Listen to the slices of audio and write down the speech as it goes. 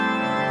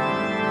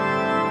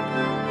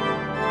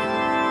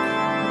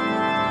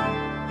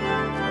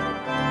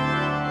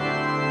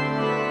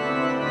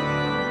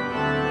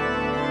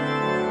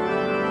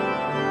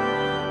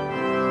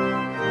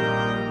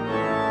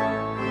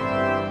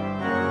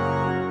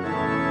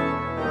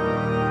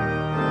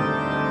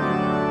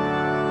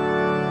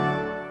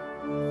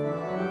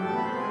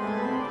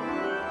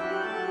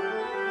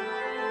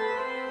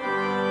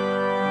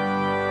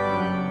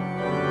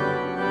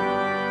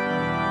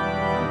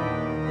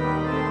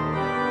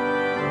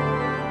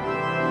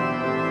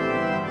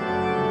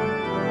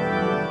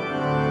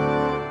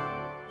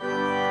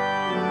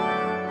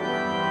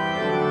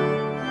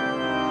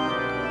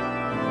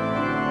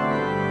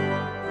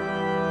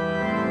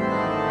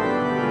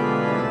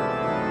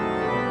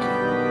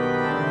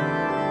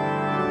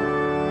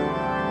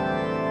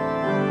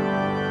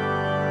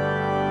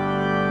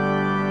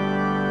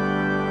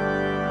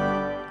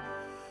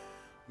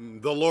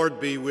The Lord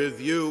be with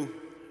you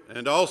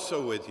and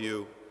also with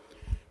you.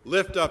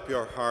 Lift up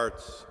your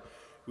hearts.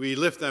 We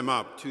lift them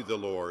up to the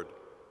Lord.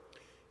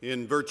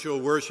 In virtual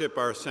worship,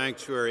 our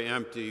sanctuary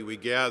empty, we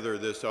gather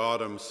this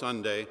autumn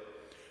Sunday.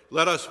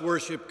 Let us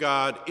worship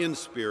God in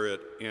spirit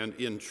and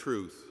in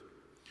truth.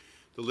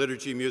 The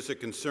liturgy,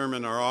 music, and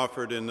sermon are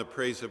offered in the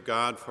praise of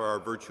God for our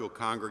virtual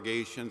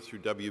congregation through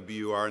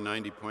WBUR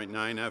 90.9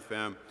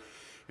 FM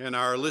and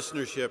our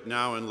listenership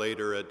now and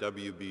later at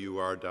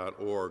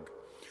WBUR.org.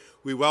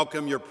 We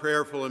welcome your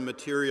prayerful and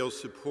material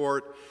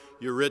support,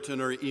 your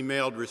written or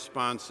emailed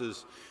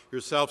responses,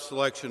 your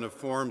self-selection of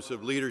forms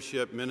of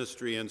leadership,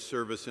 ministry, and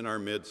service in our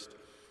midst.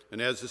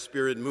 And as the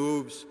Spirit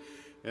moves,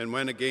 and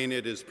when again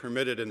it is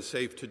permitted and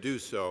safe to do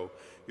so,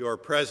 your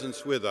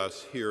presence with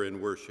us here in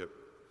worship.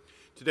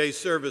 Today's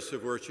service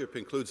of worship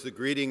includes the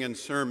greeting and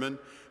sermon,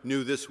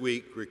 new this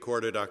week,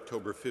 recorded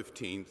October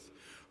 15th,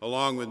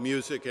 along with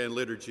music and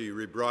liturgy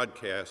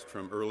rebroadcast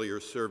from earlier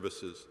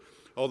services.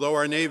 Although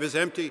our nave is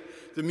empty,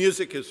 the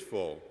music is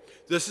full.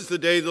 This is the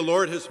day the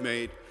Lord has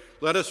made.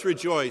 Let us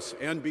rejoice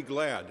and be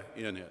glad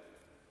in it.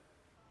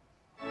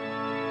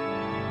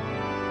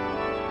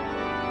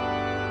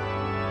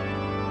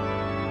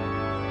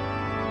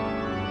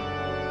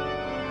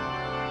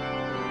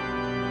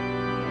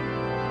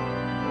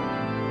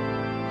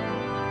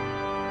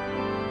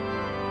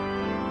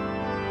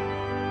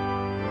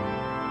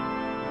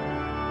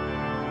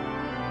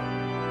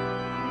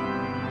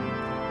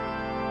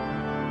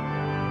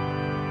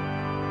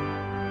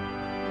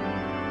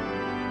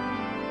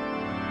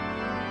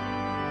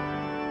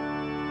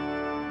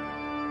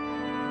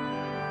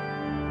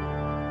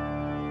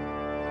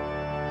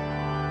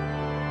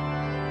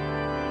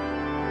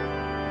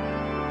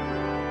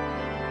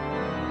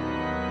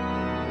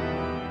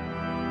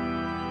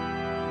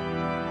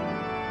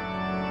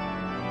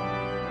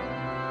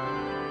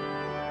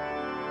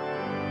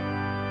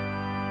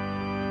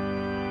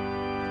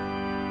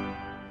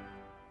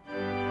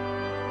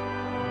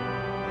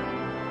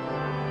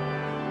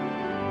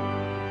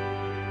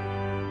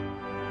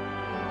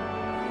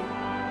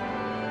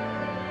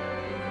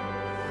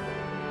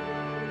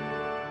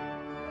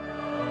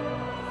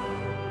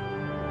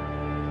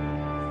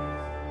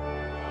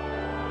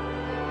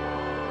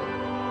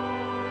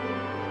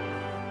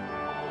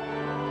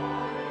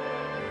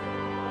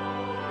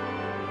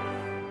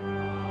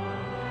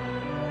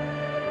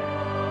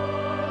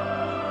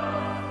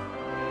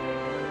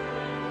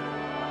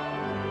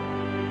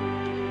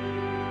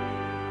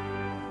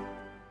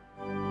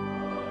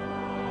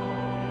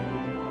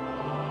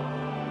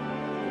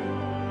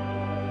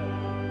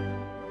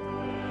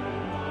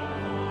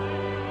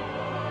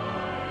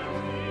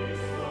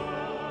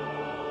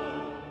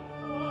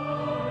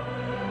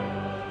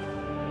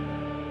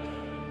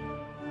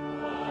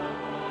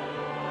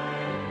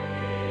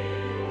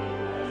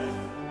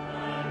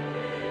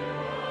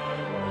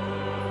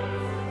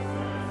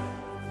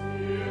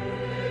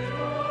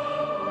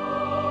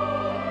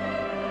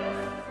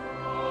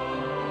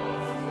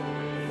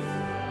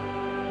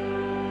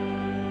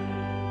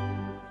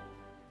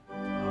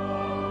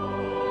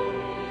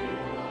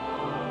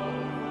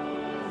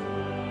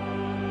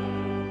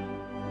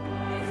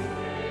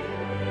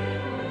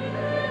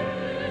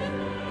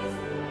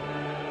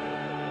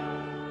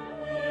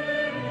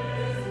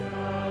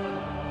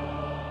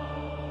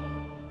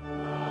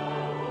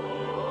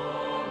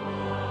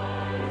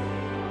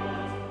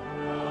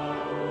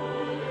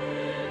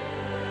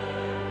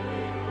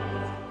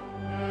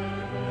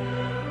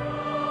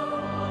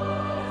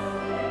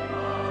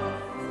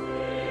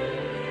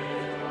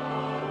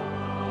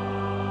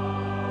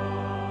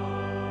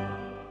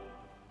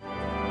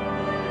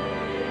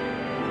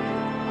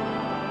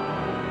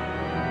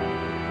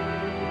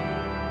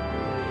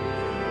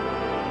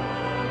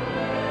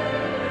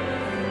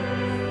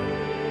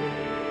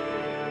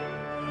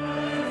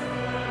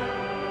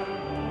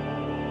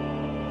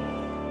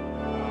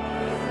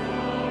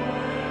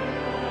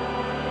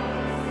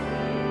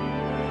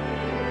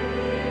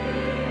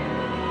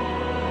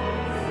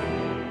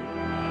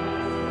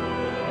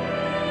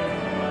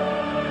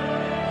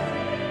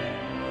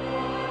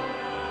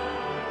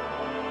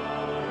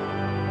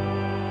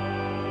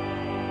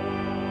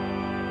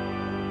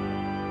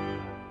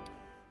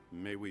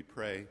 We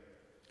pray.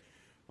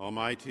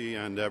 Almighty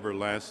and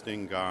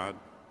everlasting God,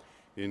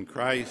 in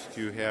Christ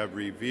you have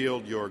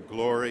revealed your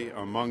glory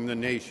among the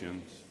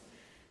nations.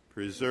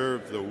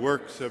 Preserve the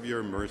works of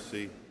your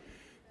mercy,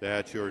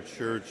 that your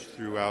church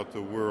throughout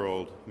the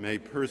world may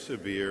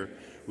persevere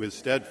with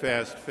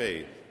steadfast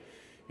faith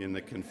in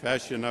the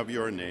confession of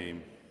your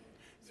name,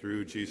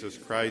 through Jesus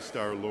Christ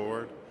our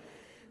Lord,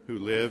 who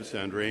lives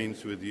and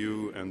reigns with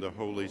you and the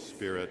Holy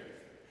Spirit,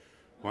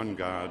 one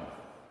God,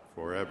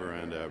 forever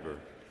and ever.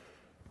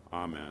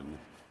 Amen.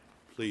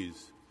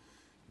 Please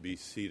be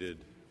seated.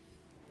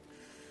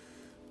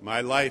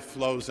 My life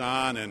flows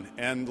on in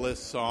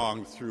endless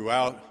song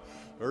throughout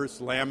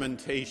earth's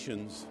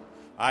lamentations.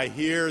 I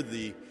hear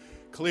the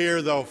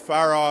clear though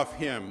far off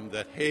hymn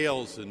that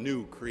hails a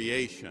new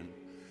creation.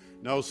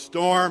 No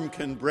storm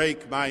can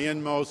break my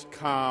inmost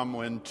calm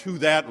when to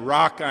that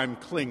rock I'm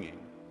clinging.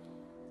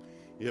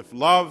 If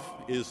love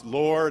is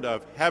Lord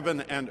of heaven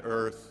and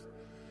earth,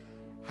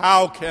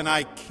 how can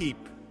I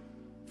keep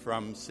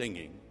from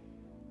singing?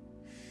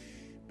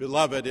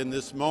 Beloved, in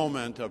this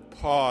moment of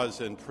pause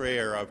and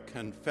prayer, of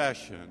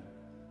confession,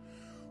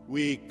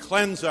 we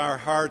cleanse our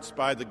hearts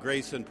by the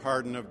grace and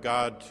pardon of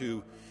God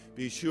to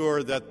be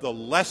sure that the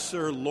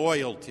lesser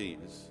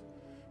loyalties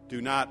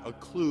do not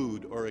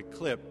occlude or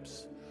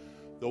eclipse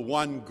the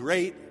one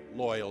great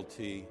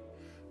loyalty,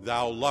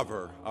 thou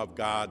lover of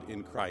God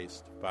in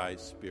Christ by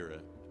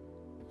Spirit.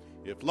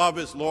 If love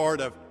is Lord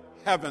of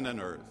heaven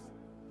and earth,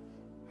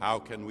 how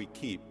can we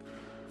keep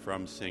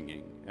from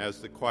singing?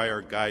 As the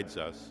choir guides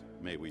us,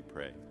 may we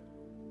pray.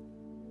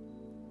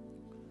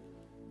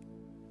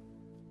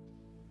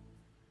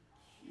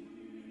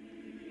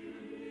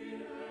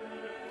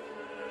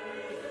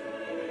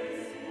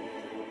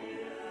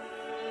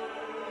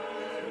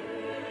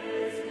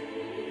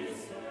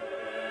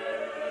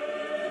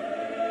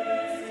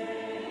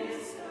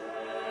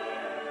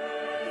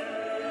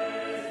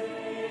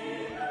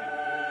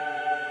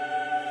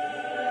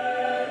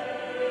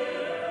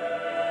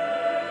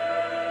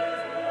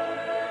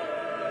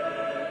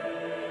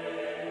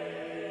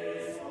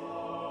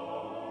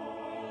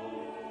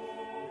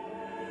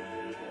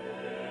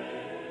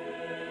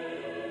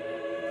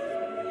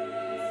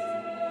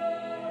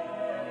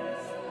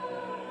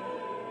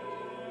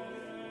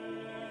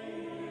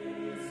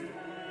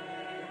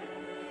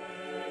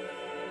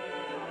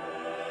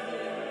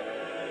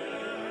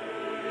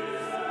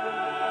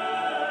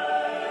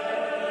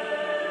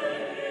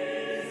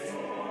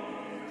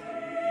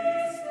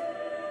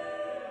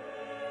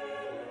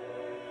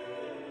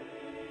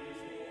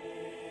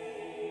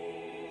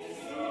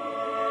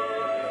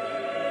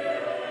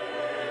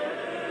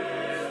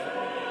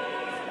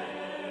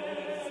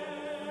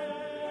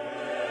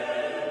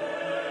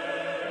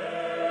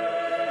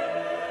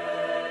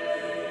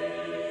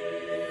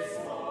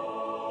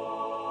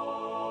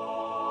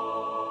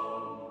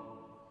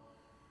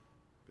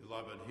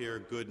 Hear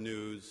good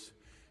news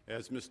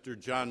as Mr.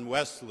 John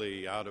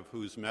Wesley, out of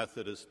whose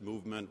Methodist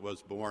movement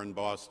was born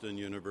Boston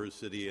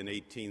University in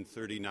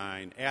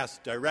 1839,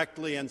 asked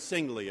directly and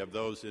singly of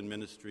those in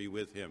ministry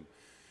with him,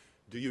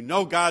 do you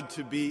know God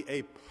to be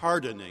a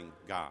pardoning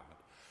God?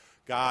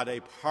 God, a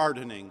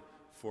pardoning,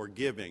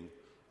 forgiving,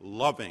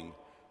 loving,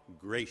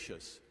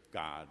 gracious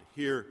God.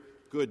 Hear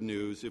good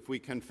news. If we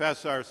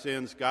confess our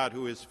sins, God,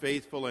 who is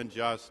faithful and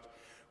just,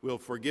 will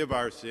forgive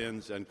our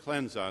sins and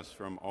cleanse us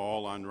from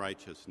all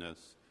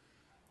unrighteousness.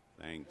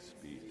 Thanks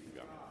be to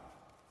God.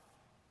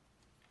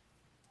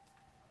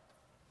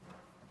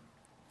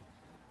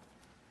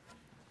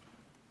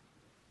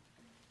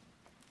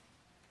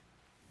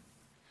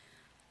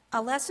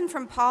 A lesson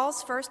from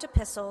Paul's first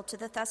epistle to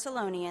the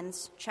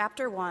Thessalonians,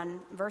 chapter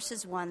 1,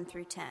 verses 1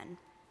 through 10.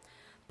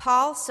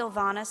 Paul,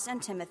 Silvanus,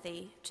 and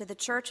Timothy, to the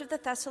church of the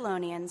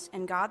Thessalonians,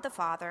 in God the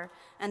Father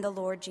and the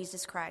Lord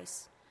Jesus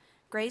Christ.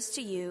 Grace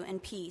to you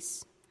and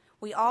peace.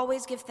 We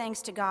always give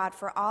thanks to God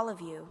for all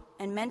of you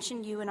and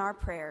mention you in our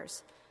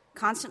prayers,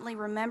 constantly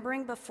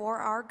remembering before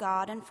our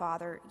God and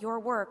Father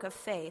your work of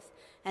faith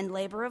and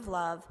labor of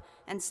love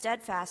and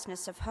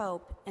steadfastness of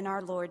hope in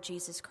our Lord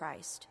Jesus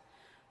Christ.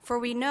 For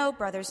we know,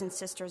 brothers and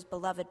sisters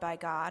beloved by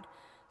God,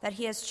 that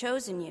he has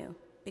chosen you,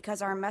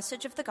 because our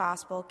message of the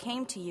gospel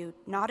came to you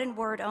not in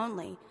word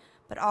only,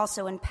 but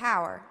also in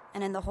power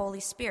and in the Holy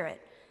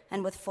Spirit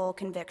and with full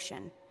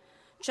conviction,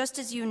 just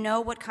as you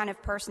know what kind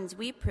of persons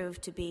we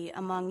proved to be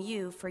among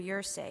you for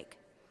your sake.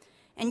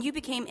 And you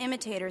became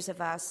imitators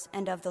of us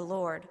and of the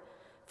Lord,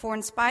 for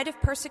in spite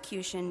of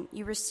persecution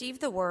you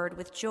received the word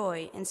with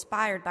joy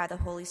inspired by the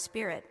Holy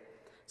Spirit,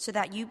 so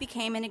that you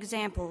became an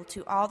example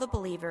to all the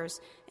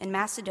believers in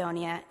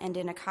Macedonia and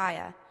in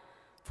Achaia.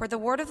 For the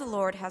word of the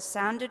Lord has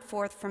sounded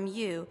forth from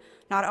you,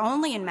 not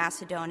only in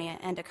Macedonia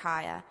and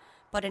Achaia,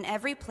 but in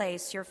every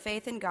place your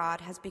faith in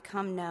God has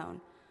become known,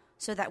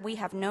 so that we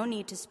have no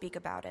need to speak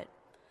about it.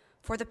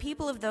 For the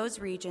people of those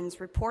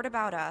regions report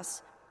about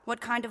us what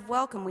kind of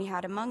welcome we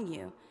had among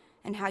you,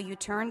 and how you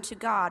turned to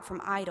God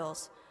from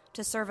idols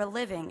to serve a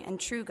living and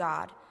true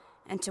God,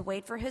 and to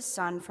wait for his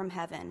Son from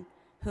heaven,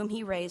 whom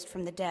he raised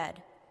from the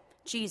dead,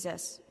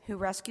 Jesus, who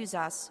rescues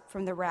us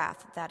from the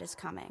wrath that is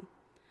coming.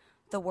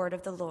 The word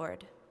of the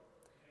Lord.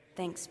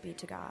 Thanks be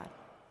to God.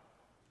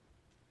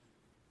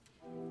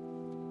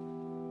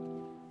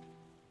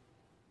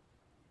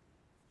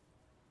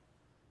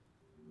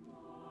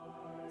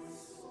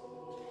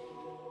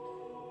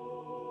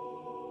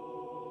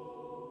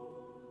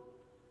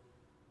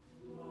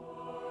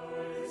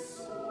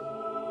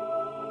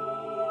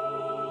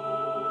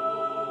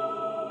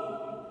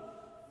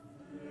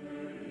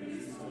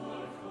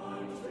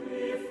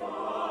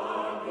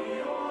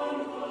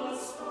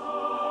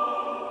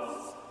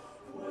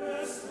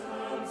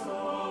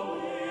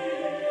 Away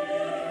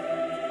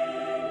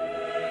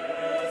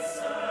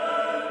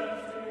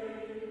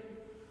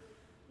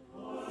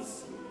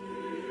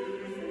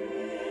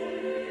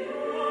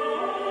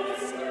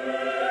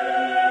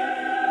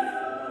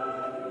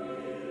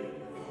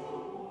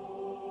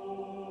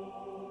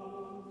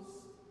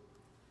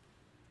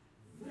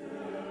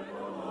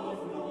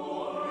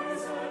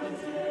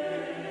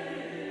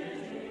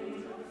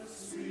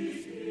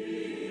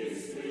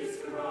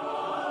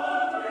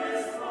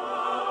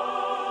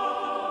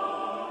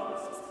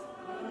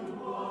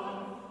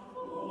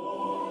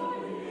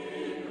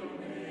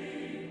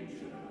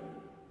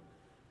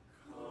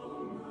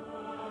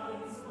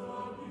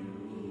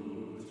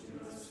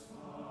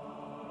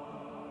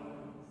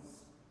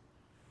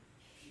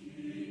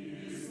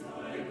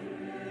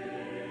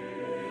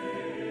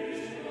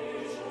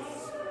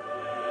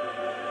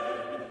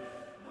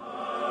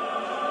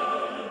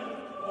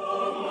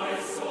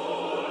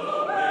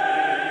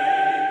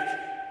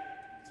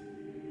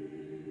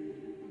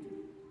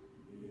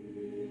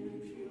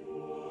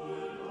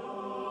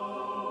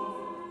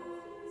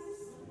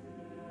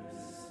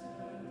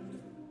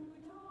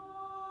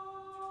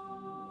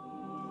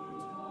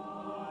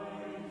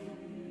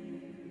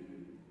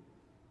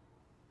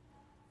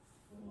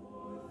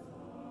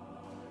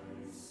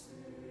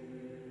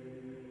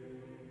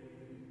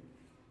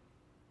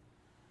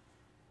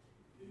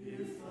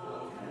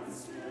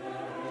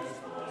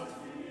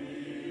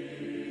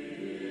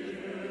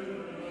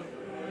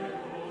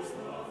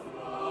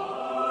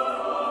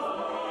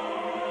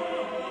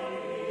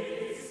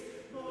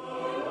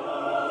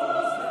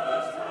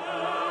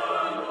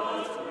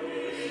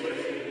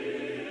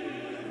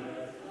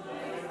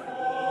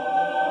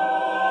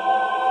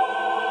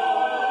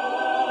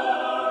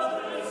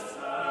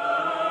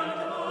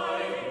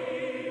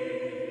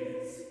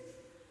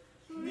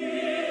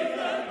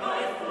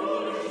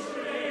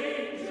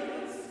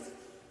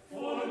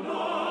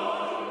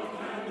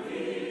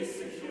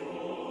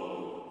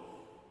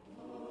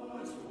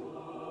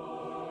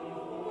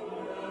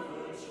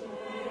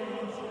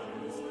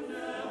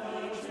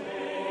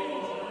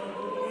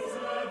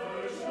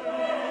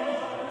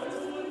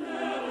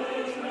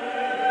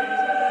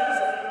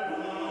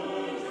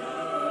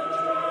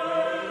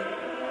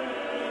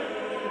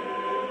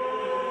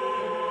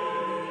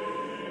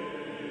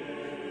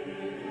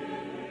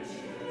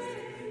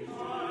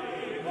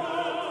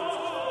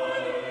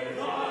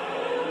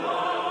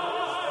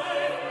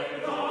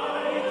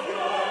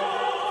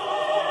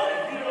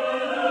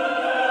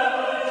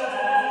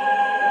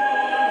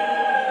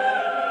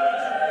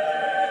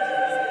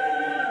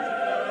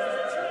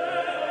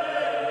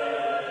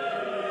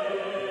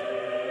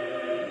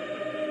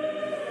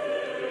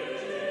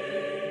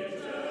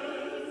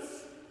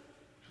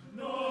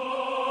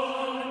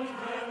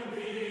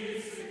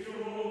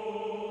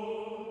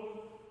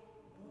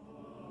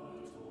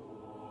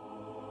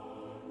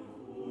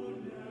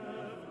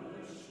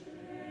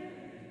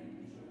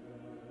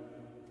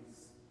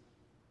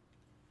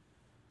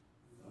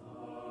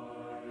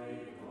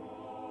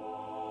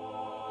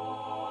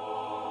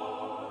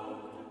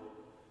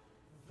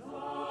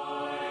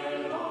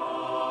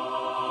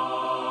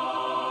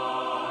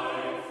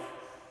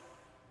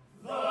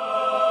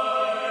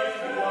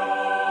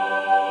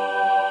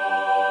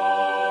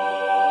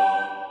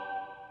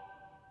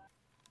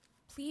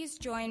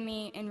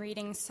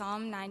sing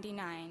Psalm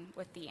 99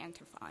 with the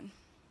antiphon.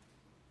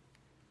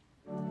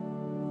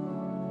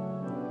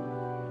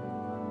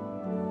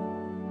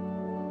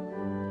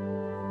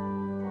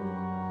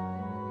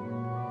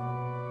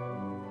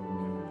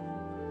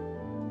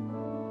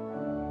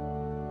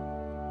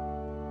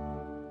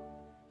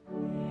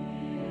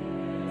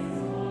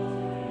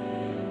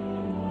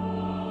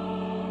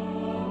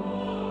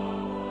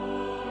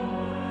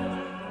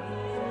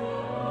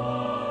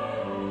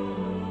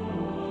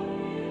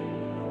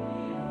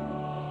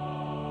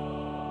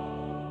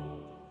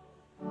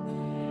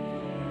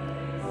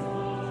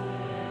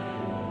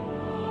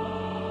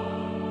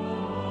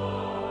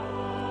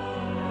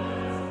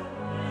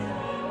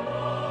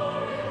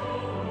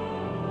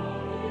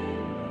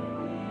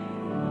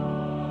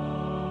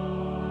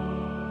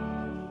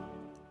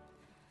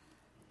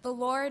 The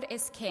Lord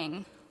is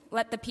king,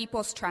 let the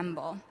peoples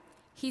tremble.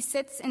 He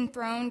sits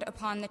enthroned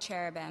upon the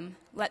cherubim,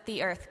 let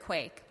the earth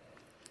quake.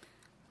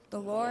 The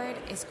Lord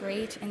is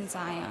great in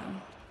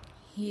Zion.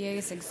 He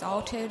is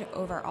exalted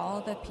over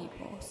all the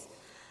peoples.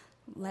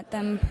 Let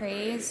them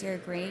praise your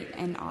great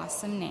and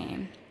awesome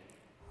name.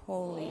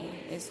 Holy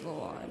is the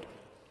Lord.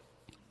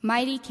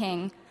 Mighty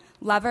King,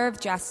 lover of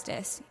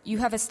justice, you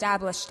have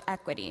established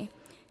equity.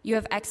 You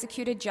have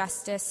executed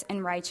justice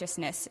and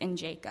righteousness in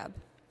Jacob.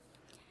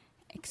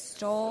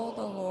 Extol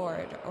the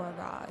Lord, our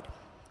God.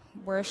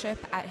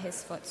 Worship at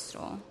his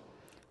footstool.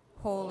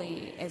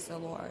 Holy is the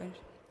Lord.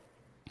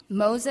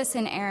 Moses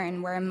and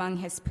Aaron were among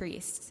his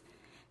priests.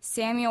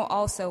 Samuel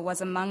also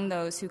was among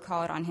those who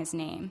called on his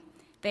name.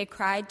 They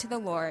cried to the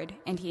Lord,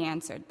 and he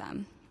answered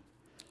them.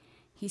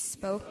 He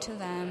spoke to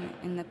them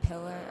in the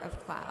pillar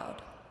of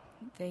cloud.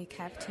 They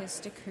kept his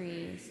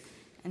decrees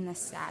and the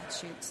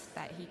statutes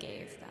that he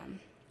gave them.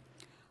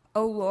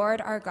 O Lord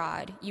our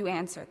God, you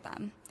answered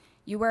them.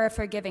 You were a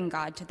forgiving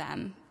God to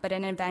them, but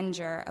an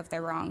avenger of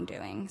their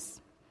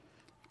wrongdoings.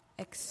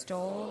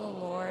 Extol the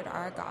Lord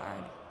our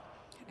God,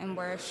 and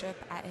worship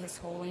at his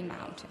holy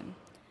mountain.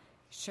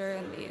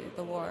 Surely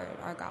the Lord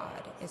our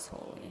God is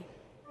holy.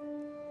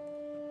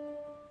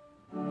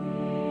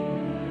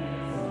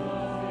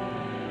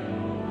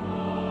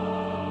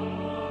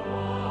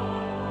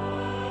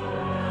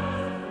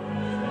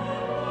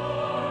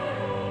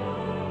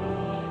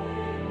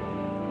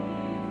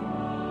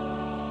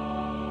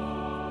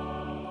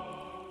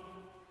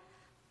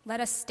 Let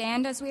us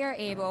stand as we are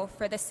able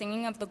for the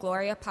singing of the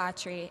Gloria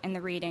Patri and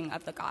the reading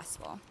of the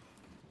Gospel.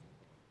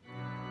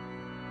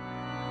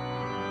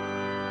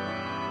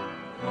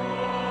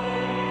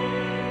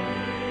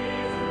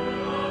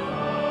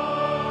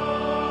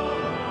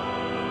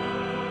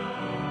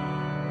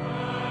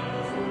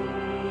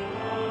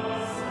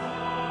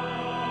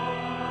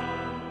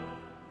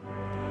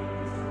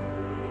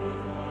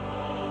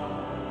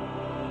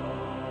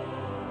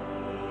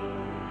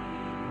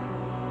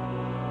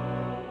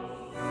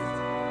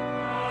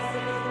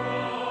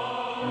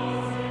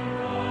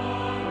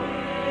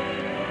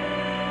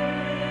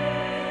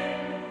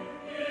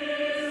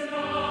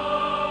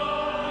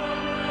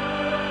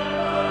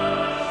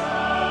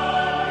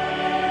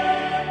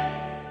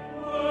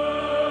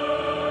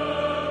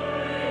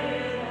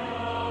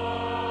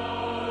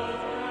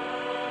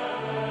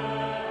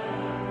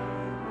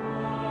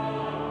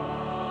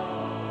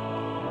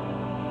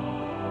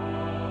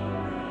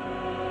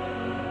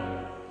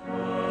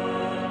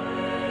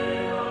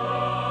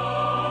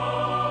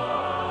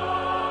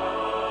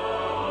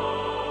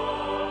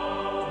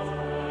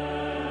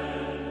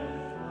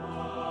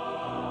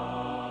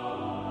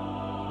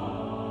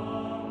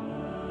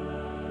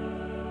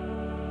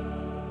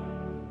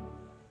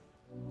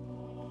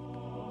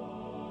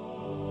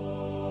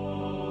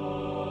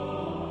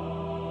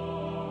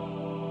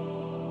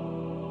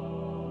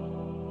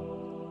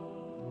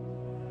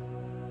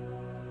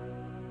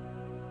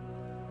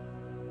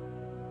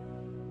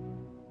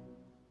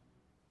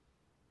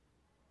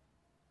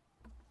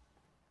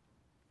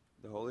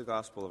 The Holy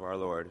Gospel of our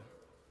Lord,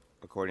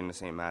 according to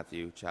St.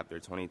 Matthew, chapter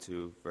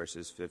 22,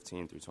 verses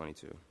 15 through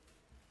 22.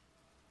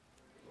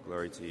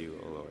 Glory to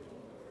you, O Lord.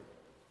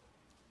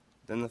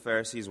 Then the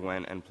Pharisees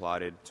went and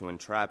plotted to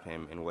entrap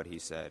him in what he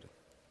said.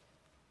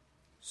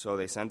 So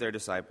they sent their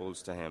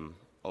disciples to him,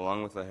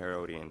 along with the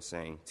Herodians,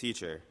 saying,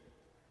 Teacher,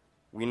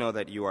 we know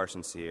that you are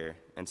sincere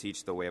and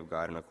teach the way of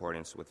God in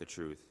accordance with the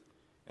truth,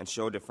 and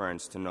show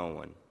deference to no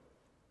one,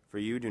 for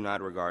you do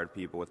not regard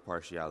people with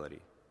partiality.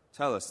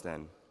 Tell us,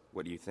 then,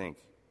 what you think.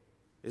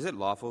 Is it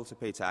lawful to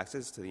pay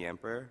taxes to the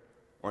emperor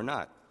or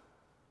not?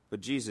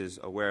 But Jesus,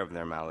 aware of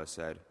their malice,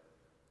 said,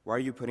 Why are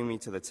you putting me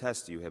to the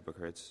test, you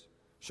hypocrites?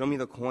 Show me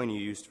the coin you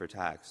used for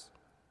tax.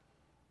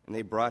 And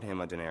they brought him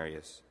a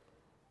denarius.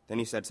 Then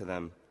he said to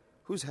them,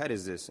 Whose head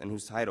is this, and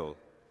whose title?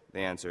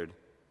 They answered,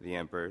 The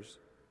emperor's.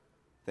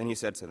 Then he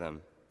said to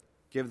them,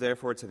 Give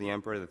therefore to the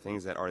emperor the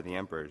things that are the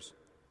emperor's,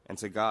 and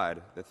to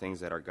God the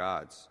things that are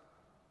God's.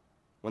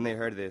 When they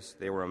heard this,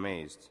 they were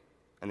amazed,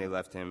 and they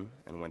left him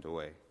and went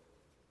away.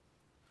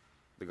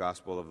 The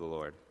Gospel of the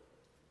Lord.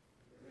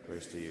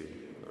 Praise to you,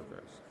 Lord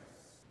Christ.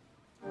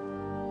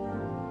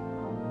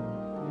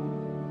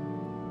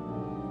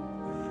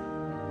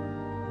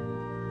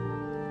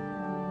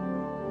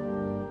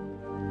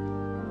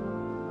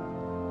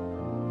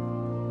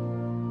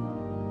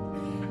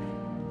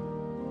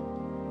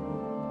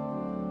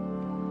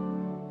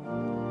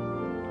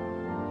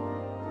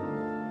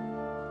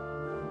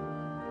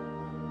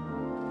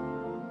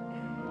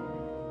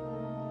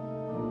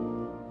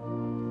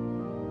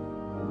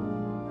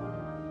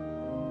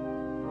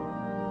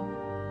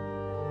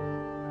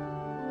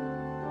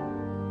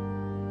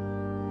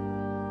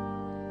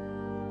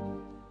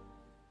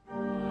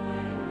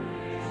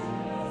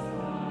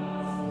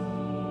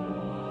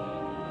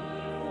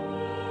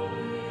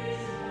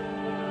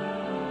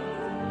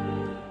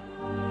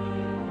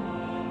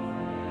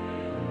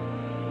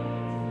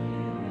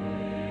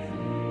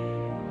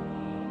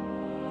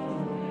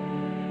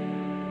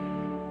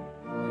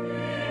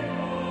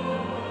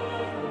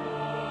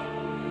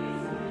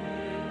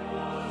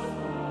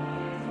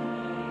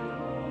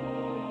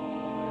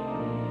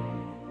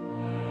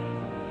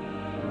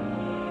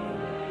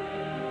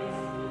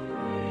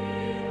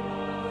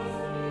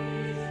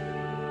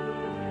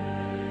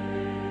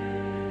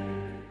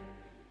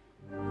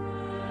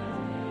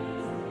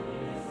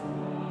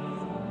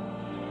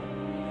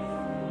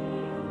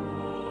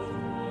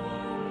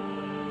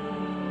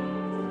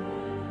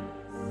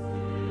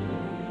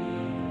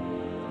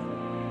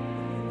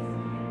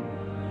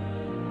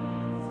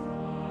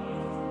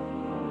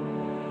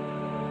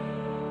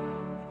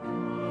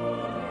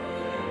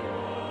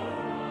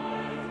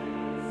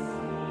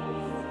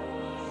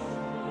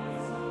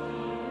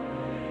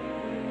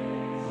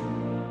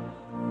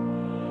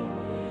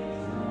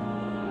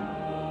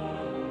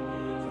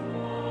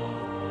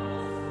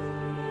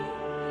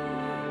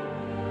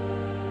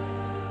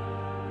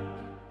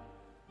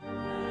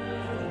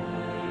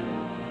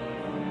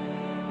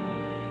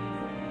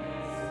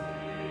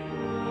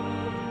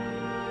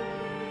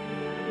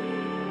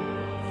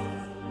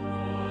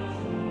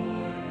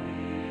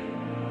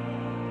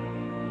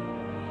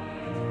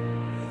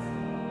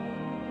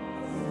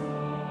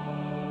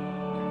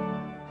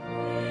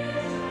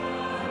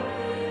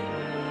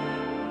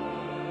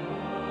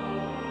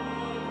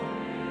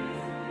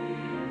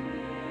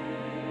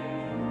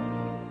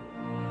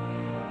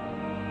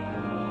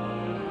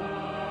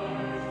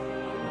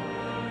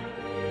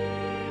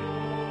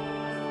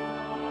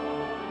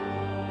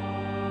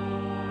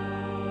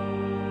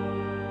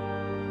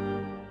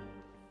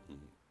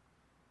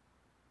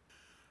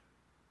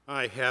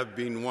 I have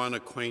been one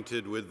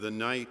acquainted with the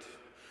night.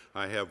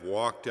 I have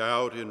walked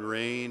out in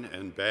rain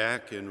and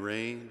back in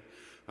rain.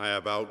 I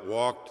have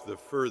outwalked the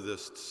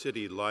furthest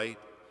city light.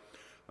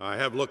 I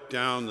have looked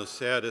down the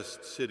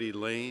saddest city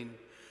lane.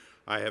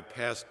 I have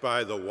passed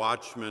by the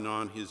watchman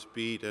on his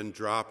beat and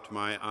dropped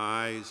my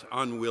eyes,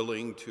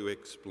 unwilling to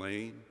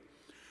explain.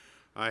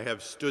 I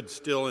have stood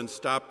still and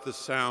stopped the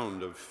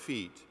sound of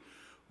feet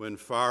when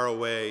far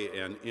away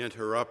an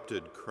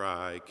interrupted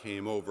cry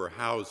came over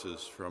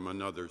houses from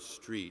another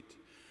street,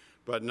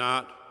 but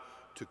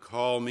not to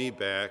call me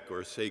back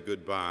or say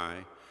goodbye.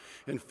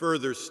 And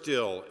further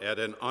still, at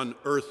an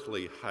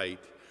unearthly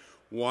height,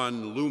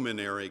 one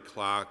luminary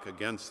clock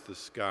against the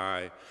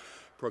sky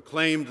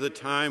proclaimed the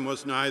time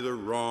was neither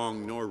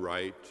wrong nor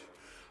right.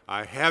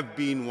 I have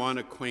been one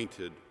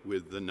acquainted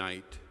with the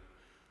night.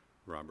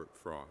 Robert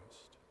Frost.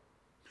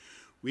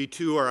 We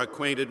too are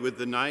acquainted with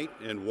the night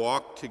and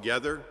walk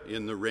together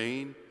in the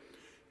rain.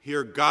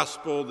 Hear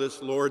gospel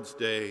this Lord's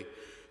Day,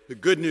 the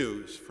good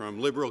news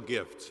from liberal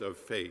gifts of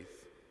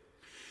faith.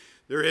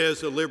 There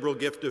is a liberal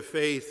gift of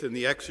faith in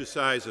the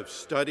exercise of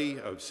study,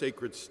 of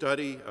sacred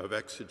study, of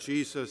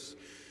exegesis,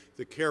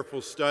 the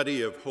careful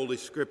study of Holy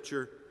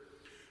Scripture,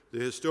 the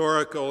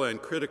historical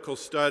and critical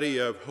study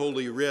of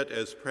Holy Writ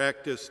as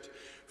practiced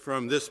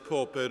from this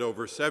pulpit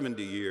over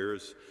 70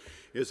 years,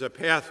 is a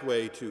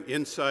pathway to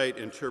insight,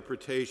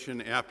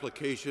 interpretation,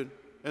 application,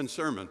 and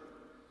sermon.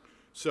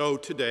 So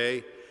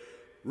today,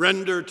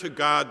 render to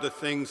God the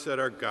things that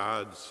are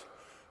God's,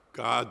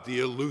 God the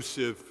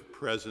elusive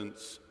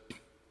presence.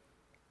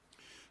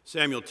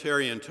 Samuel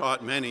Terrian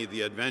taught many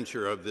the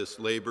adventure of this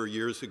labor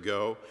years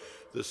ago,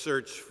 the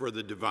search for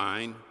the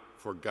divine,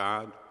 for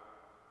God.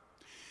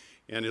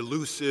 An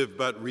elusive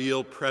but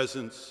real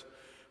presence,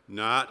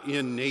 not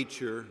in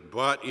nature,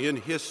 but in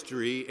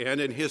history,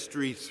 and in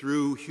history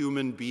through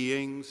human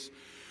beings,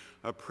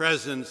 a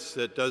presence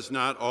that does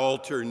not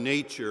alter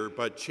nature,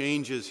 but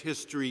changes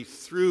history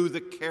through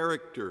the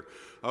character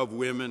of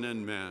women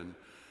and men.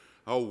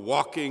 A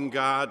walking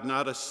God,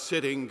 not a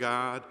sitting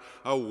God,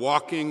 a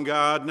walking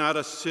God, not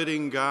a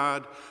sitting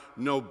God,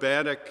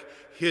 nomadic,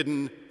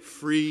 hidden,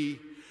 free,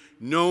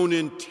 known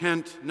in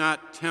tent,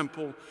 not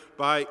temple,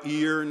 by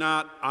ear,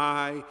 not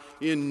eye,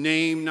 in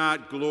name,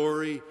 not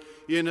glory,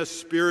 in a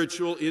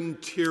spiritual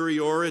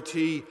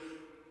interiority,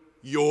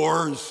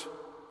 yours,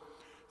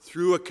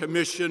 through a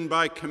commission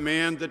by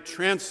command that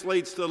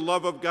translates the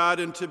love of God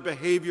into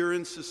behavior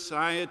in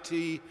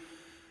society,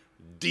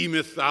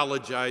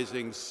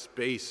 demythologizing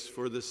space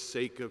for the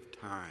sake of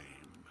time.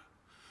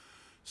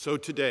 So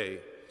today,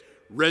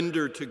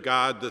 render to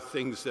God the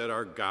things that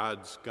are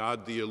God's,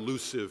 God the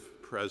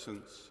elusive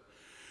presence.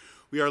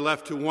 We are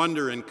left to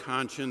wonder in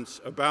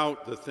conscience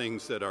about the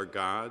things that are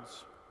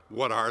God's.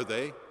 What are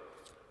they?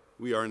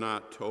 We are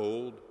not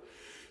told.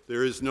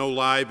 There is no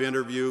live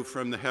interview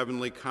from the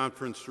heavenly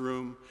conference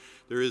room.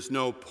 There is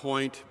no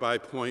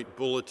point-by-point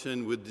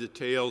bulletin with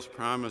details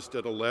promised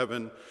at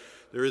 11.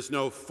 There is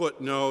no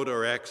footnote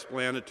or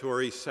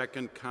explanatory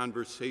second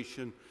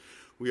conversation.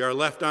 We are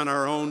left on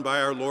our own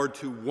by our Lord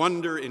to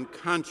wonder in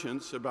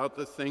conscience about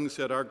the things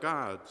that are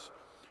God's.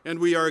 And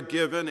we are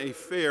given a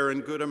fair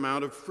and good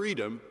amount of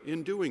freedom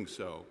in doing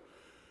so.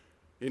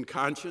 In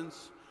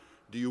conscience,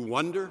 do you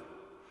wonder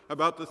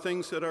about the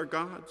things that are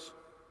God's?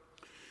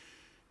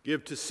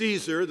 Give to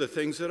Caesar the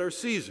things that are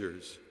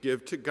Caesar's.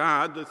 Give to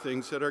God the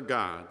things that are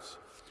God's.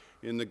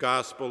 In the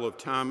Gospel of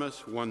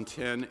Thomas,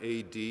 110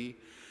 AD,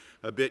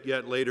 a bit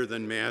yet later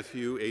than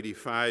Matthew,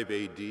 85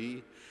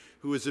 AD,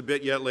 who is a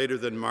bit yet later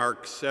than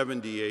Mark,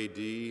 70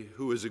 AD,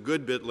 who is a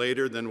good bit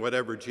later than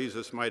whatever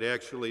Jesus might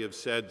actually have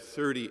said,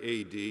 30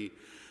 AD,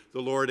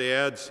 the Lord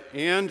adds,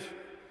 and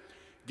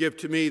give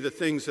to me the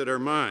things that are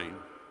mine.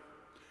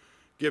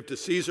 Give to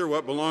Caesar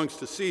what belongs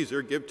to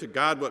Caesar, give to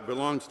God what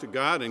belongs to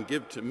God, and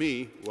give to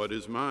me what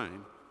is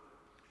mine.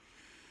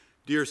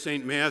 Dear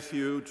St.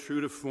 Matthew,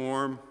 true to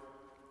form,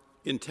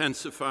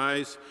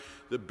 intensifies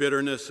the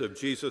bitterness of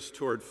Jesus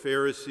toward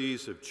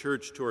Pharisees, of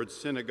church toward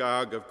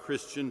synagogue, of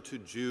Christian to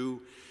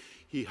Jew.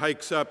 He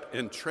hikes up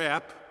and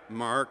trap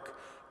Mark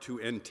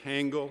to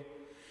entangle.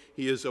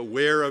 He is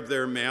aware of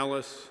their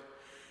malice.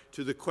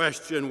 To the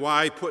question,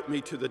 why put me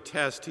to the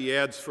test, he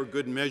adds, for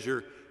good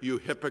measure, you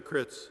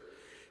hypocrites.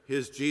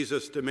 His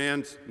Jesus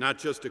demands not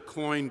just a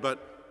coin,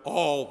 but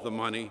all the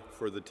money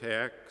for the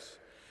tax.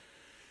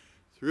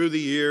 Through the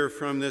year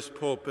from this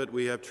pulpit,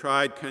 we have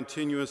tried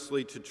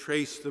continuously to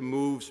trace the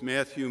moves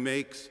Matthew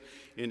makes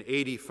in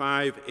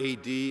 85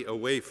 AD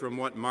away from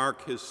what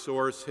Mark, his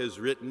source, has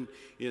written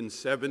in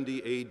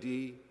 70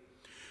 AD.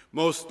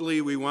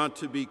 Mostly, we want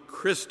to be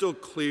crystal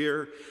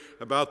clear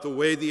about the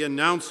way the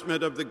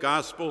announcement of the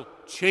gospel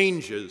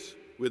changes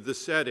with the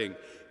setting,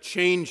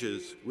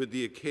 changes with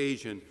the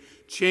occasion,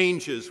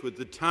 changes with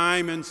the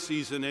time and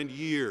season and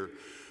year.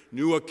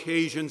 New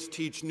occasions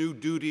teach new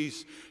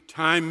duties.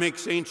 Time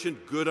makes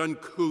ancient good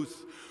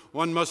uncouth.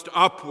 One must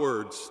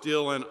upward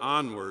still and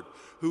onward,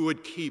 who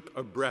would keep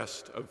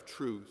abreast of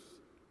truth.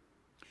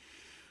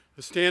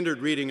 The standard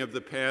reading of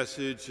the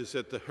passage is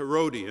that the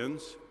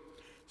Herodians,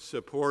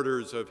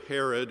 supporters of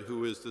Herod,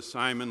 who is the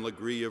Simon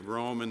Legree of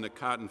Rome and the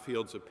cotton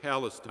fields of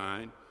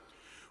Palestine,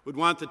 would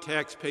want the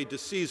tax paid to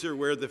Caesar,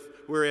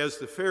 whereas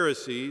the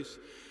Pharisees,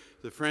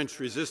 the French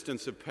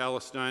resistance of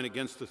Palestine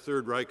against the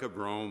Third Reich of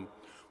Rome,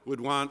 would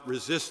want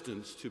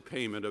resistance to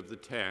payment of the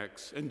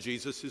tax, and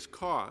Jesus is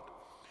caught.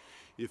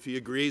 If he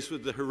agrees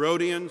with the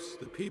Herodians,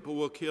 the people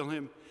will kill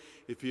him.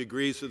 If he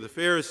agrees with the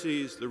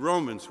Pharisees, the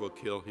Romans will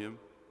kill him.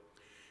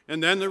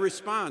 And then the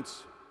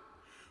response,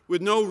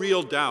 with no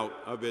real doubt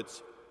of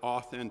its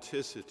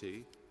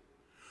authenticity: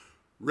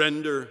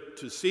 render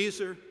to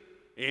Caesar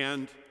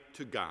and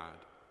to God.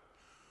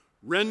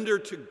 Render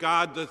to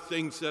God the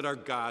things that are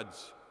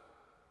God's.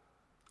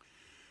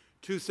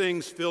 Two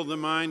things fill the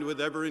mind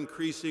with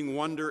ever-increasing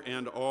wonder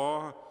and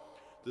awe: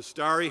 the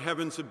starry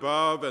heavens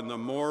above and the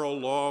moral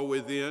law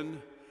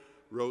within,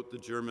 wrote the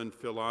German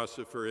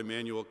philosopher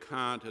Immanuel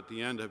Kant at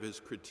the end of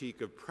his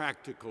Critique of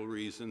Practical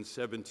Reason,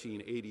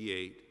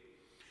 1788.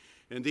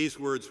 And these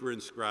words were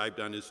inscribed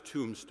on his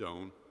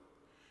tombstone.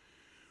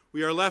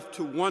 We are left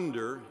to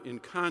wonder in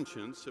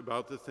conscience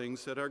about the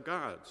things that are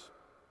God's.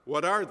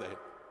 What are they?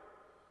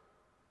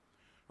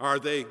 Are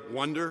they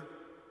wonder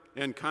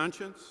and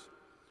conscience?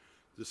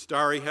 The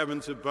starry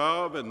heavens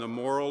above and the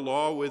moral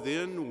law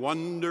within,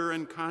 wonder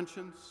and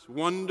conscience,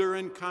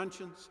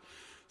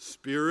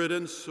 spirit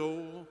and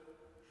soul.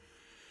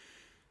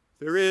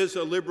 There is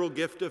a liberal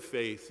gift of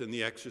faith in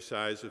the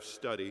exercise of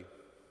study.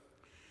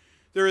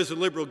 There is a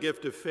liberal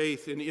gift of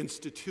faith in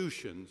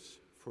institutions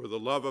for the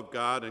love of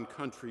God and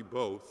country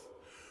both.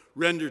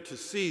 Render to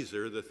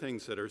Caesar the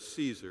things that are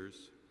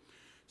Caesar's.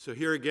 So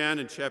here again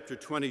in chapter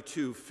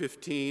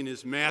 22:15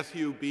 is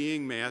Matthew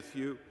being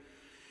Matthew.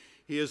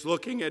 He is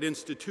looking at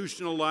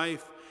institutional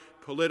life,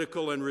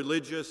 political and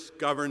religious,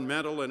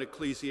 governmental and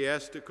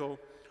ecclesiastical,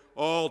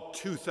 all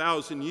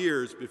 2,000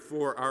 years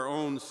before our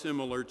own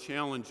similar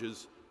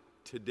challenges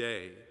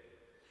today.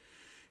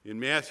 In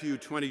Matthew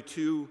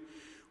 22,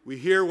 we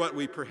hear what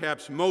we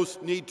perhaps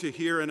most need to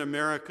hear in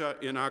America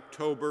in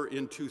October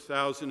in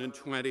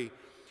 2020,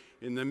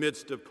 in the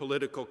midst of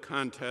political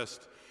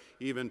contest,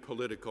 even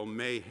political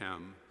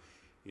mayhem.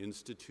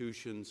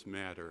 Institutions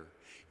matter.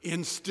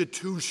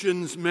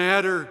 Institutions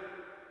matter.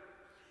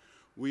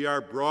 We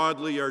are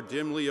broadly or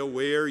dimly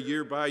aware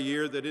year by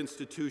year that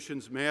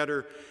institutions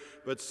matter,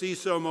 but see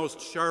so most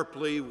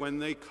sharply when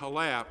they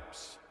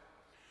collapse.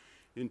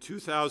 In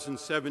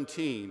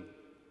 2017,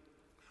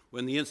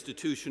 when the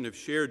institution of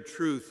shared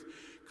truth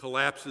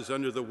collapses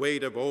under the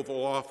weight of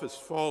Oval Office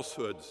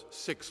falsehoods,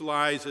 6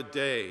 lies a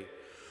day,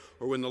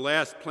 or when the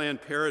last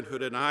Planned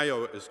Parenthood in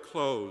Iowa is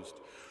closed,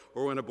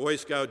 or when a Boy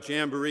Scout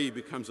jamboree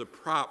becomes a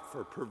prop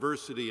for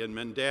perversity and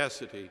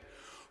mendacity,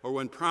 or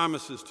when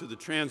promises to the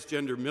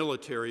transgender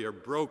military are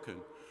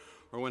broken,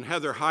 or when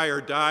Heather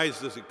Heyer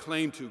dies as a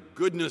claim to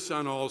goodness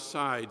on all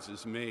sides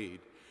is made,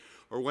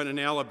 or when an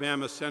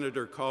Alabama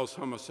senator calls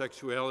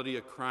homosexuality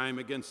a crime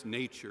against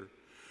nature,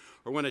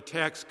 or when a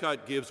tax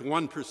cut gives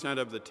 1%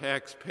 of the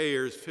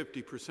taxpayers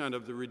 50%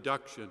 of the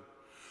reduction,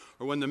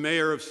 or when the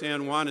mayor of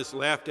San Juan is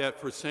laughed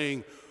at for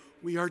saying,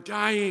 "We are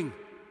dying,"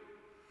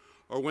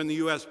 or when the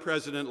U.S.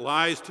 president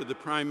lies to the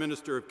Prime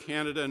Minister of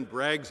Canada and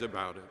brags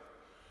about it.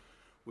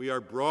 We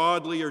are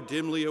broadly or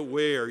dimly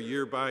aware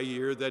year by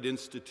year that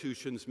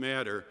institutions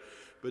matter,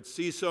 but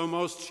see so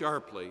most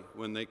sharply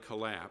when they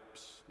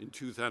collapse. In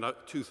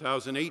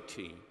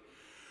 2018,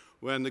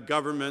 when the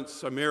government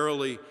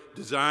summarily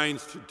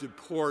designs to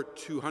deport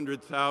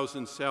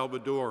 200,000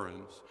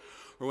 Salvadorans,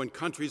 or when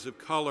countries of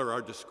color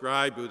are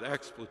described with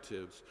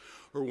expletives,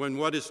 or when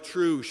what is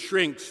true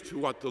shrinks to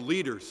what the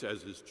leader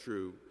says is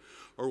true,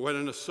 or when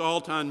an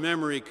assault on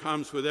memory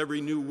comes with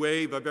every new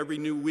wave of every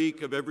new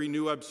week of every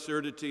new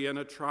absurdity and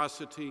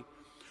atrocity,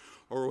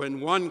 or when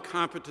one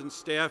competent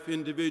staff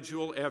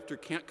individual after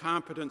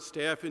competent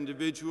staff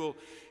individual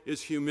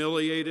is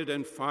humiliated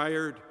and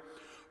fired,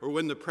 or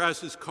when the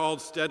press is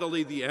called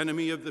steadily the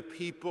enemy of the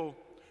people.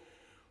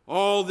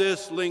 All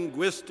this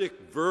linguistic,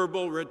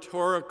 verbal,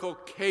 rhetorical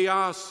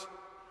chaos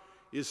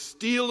is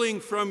stealing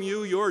from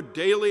you your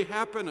daily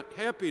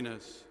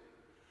happiness.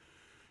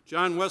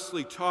 John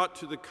Wesley taught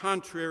to the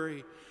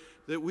contrary,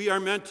 that we are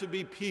meant to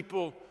be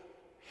people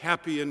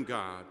happy in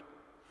God.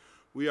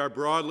 We are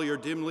broadly or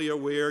dimly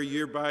aware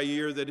year by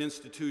year that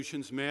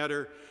institutions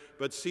matter,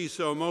 but see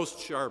so most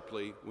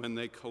sharply when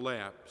they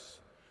collapse.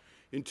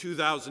 In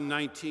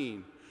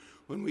 2019,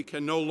 when we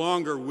can no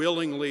longer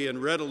willingly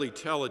and readily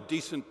tell a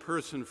decent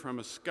person from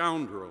a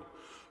scoundrel,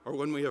 or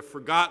when we have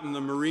forgotten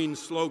the Marine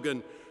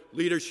slogan,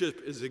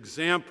 "Leadership is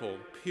example,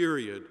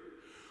 period,"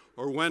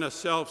 or when a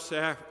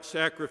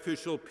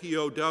self-sacrificial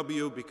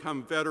POW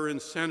become veteran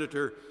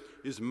senator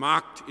is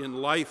mocked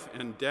in life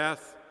and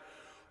death,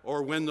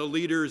 or when the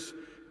leader's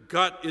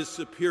gut is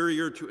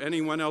superior to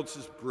anyone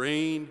else's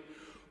brain,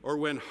 or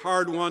when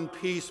hard-won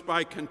peace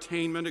by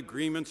containment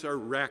agreements are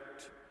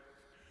wrecked.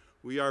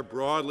 We are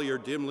broadly or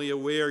dimly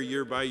aware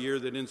year by year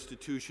that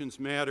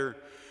institutions matter,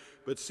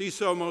 but see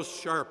so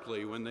most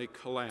sharply when they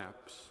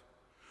collapse.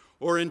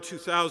 Or in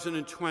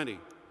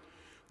 2020,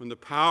 when the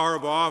power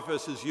of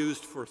office is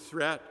used for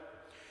threat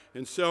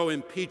And so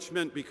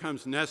impeachment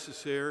becomes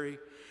necessary.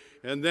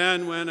 And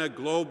then when a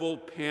global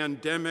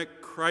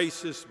pandemic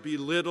crisis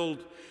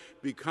belittled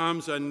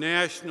becomes a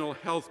national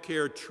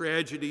healthcare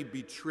tragedy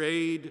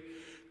betrayed,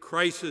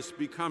 crisis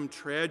become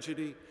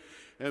tragedy.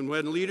 And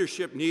when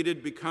leadership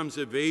needed becomes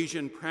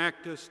evasion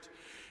practiced.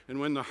 And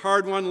when the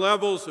hard-won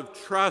levels of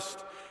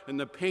trust and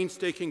the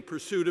painstaking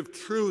pursuit of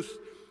truth,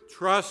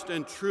 trust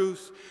and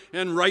truth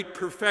and right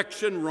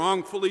perfection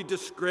wrongfully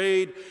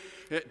disgraced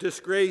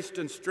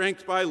and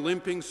strength by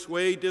limping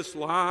sway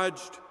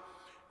dislodged,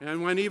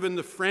 and when even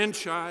the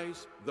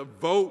franchise, the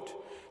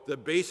vote, the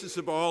basis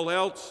of all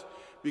else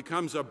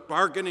becomes a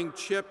bargaining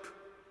chip,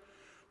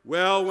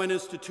 well, when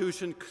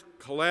institutions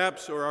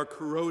collapse or are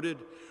corroded,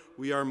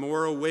 we are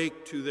more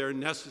awake to their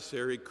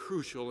necessary,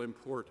 crucial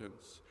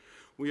importance.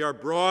 We are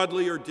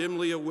broadly or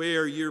dimly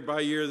aware year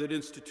by year that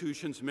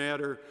institutions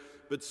matter,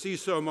 but see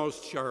so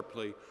most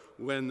sharply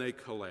when they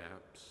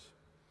collapse.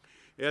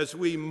 As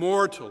we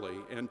mortally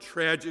and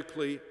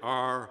tragically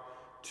are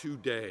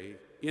today,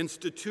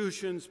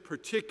 institutions,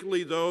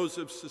 particularly those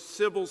of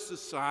civil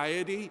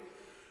society,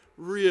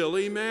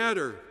 really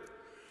matter.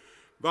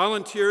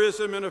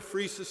 Volunteerism in a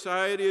free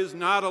society is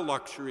not a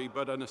luxury,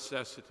 but a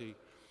necessity.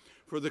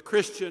 For the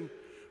Christian,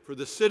 for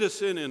the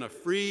citizen in a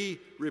free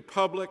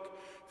republic,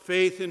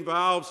 faith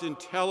involves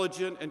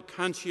intelligent and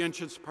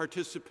conscientious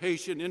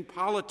participation in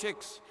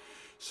politics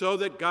so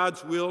that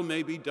God's will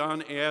may be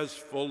done as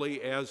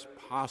fully as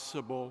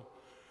possible.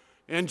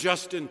 And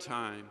just in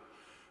time,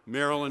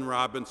 Marilyn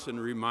Robinson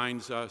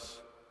reminds us,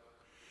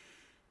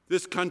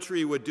 this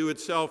country would do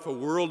itself a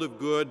world of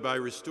good by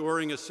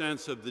restoring a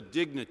sense of the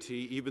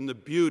dignity, even the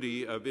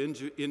beauty of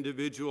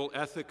individual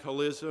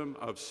ethicalism,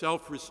 of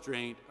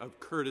self-restraint, of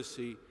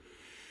courtesy.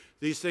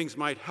 These things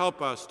might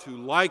help us to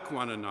like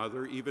one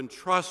another, even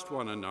trust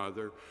one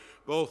another,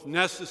 both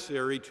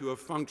necessary to a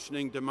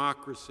functioning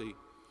democracy.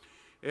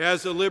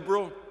 As a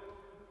liberal,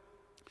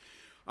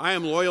 I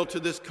am loyal to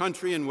this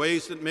country in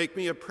ways that make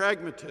me a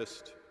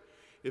pragmatist.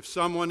 If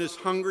someone is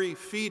hungry,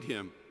 feed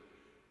him.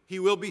 He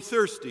will be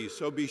thirsty,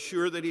 so be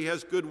sure that he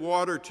has good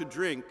water to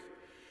drink.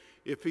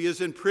 If he is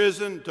in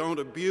prison, don't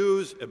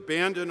abuse,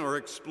 abandon, or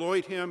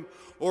exploit him,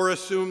 or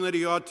assume that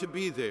he ought to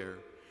be there.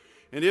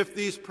 And if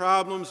these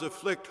problems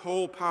afflict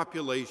whole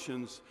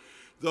populations,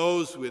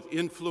 those with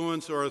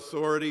influence or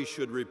authority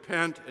should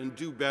repent and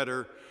do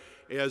better,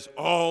 as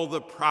all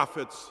the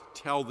prophets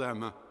tell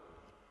them.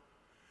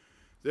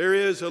 There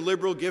is a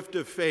liberal gift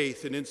of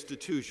faith in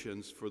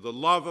institutions for the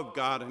love of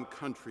God and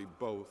country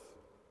both.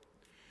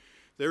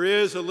 There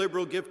is a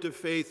liberal gift of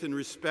faith in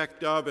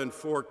respect of and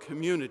for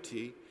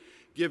community,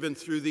 given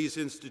through these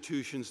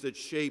institutions that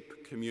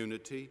shape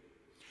community.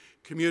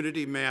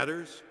 Community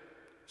matters,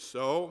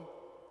 so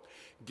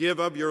give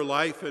of your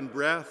life and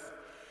breath,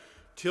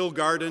 till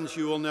gardens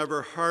you will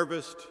never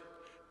harvest,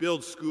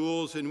 build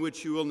schools in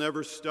which you will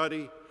never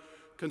study,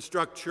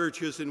 construct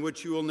churches in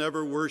which you will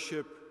never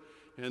worship,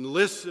 and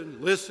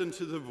listen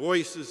to the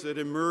voices that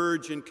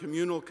emerge in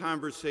communal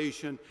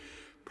conversation,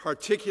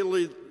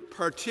 particularly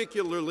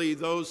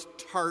those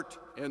tart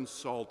and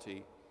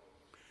salty.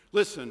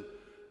 Listen,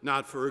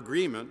 not for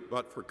agreement,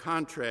 but for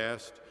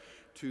contrast,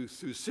 to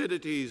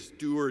Thucydides'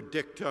 Dur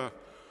Dicta.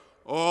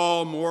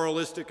 All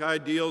moralistic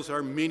ideals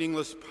are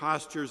meaningless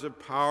postures of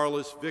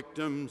powerless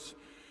victims.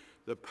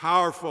 The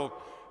powerful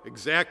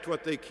exact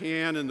what they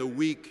can, and the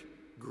weak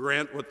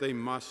grant what they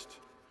must.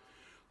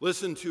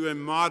 Listen to a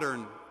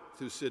modern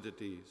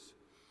Thucydides.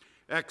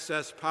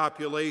 Excess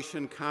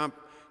population,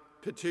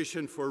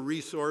 competition for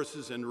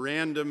resources, and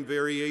random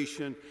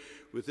variation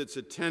with its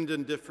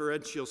attendant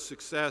differential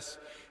success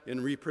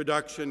in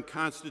reproduction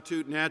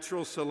constitute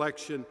natural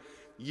selection,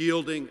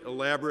 yielding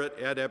elaborate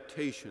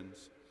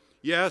adaptations.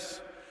 Yes,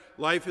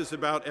 life is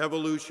about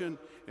evolution,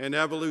 and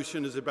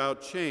evolution is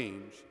about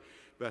change.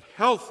 But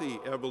healthy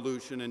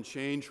evolution and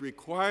change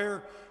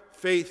require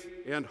faith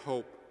and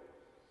hope.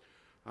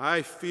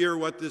 I fear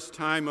what this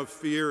time of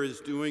fear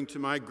is doing to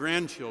my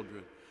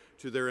grandchildren,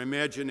 to their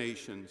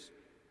imaginations,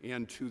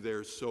 and to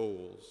their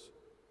souls.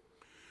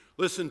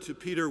 Listen to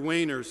Peter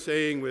Weiner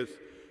saying with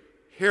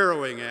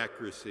harrowing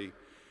accuracy,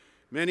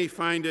 many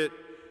find it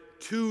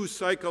too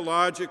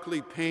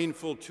psychologically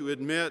painful to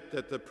admit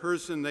that the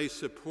person they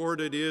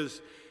supported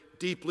is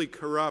deeply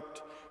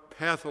corrupt,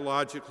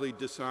 pathologically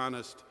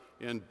dishonest,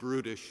 and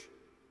brutish.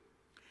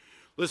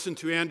 Listen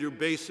to Andrew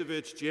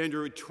Basovich,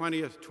 January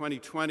 20th,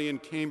 2020 in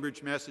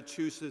Cambridge,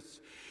 Massachusetts,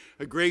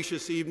 a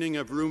gracious evening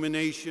of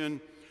rumination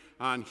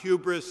on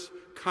hubris,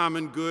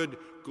 common good,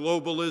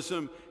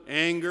 globalism,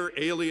 anger,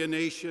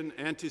 alienation,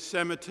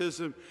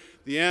 anti-Semitism,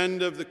 the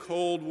end of the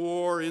Cold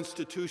War,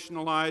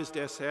 institutionalized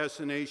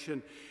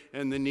assassination,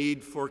 and the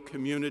need for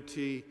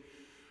community.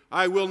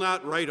 I will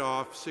not write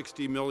off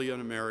 60 million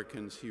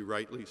Americans, he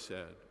rightly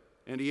said.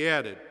 And he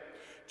added,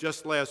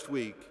 just last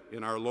week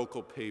in our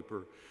local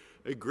paper,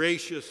 a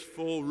gracious,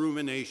 full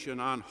rumination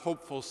on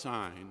hopeful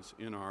signs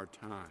in our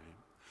time.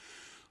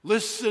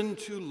 Listen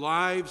to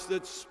lives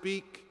that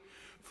speak,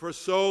 for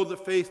so the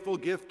faithful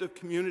gift of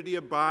community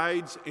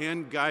abides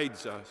and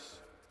guides us.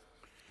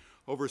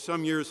 Over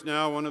some years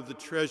now, one of the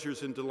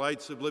treasures and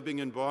delights of living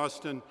in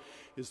Boston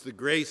is the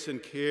grace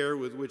and care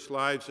with which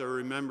lives are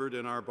remembered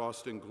in our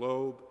Boston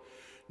Globe.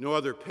 No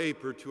other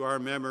paper, to our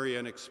memory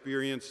and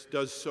experience,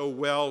 does so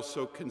well,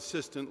 so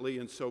consistently,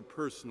 and so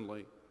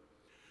personally.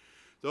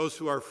 Those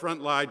who are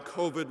frontline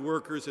COVID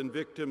workers and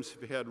victims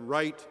have had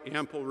right,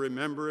 ample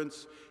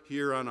remembrance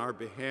here on our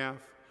behalf.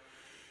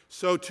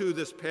 So too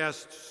this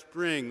past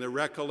spring, the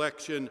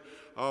recollection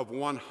of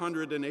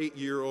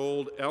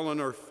 108-year-old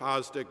Eleanor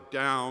Fosdick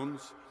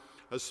Downs,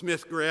 a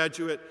Smith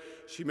graduate.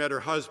 She met her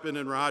husband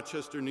in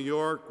Rochester, New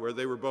York, where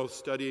they were both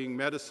studying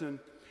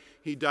medicine.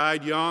 He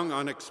died young,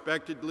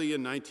 unexpectedly,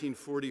 in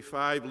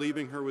 1945,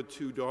 leaving her with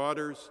 2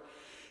 daughters.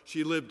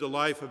 She lived a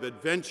life of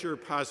adventure,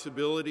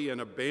 possibility,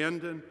 and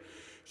abandon.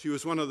 She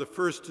was one of the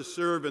first to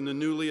serve in the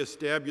newly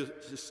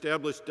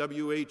established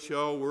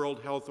WHO,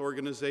 World Health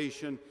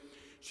Organization.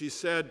 She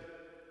said,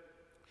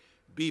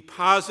 "Be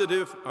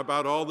positive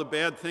about all the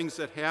bad things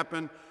that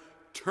happen,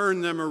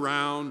 turn them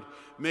around,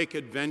 make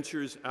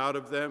adventures out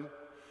of them."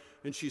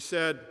 And she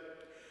said,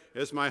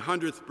 "As my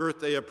 100th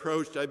birthday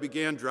approached, I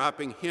began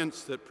dropping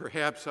hints that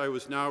perhaps I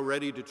was now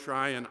ready to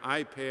try an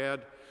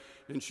iPad."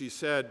 And she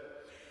said,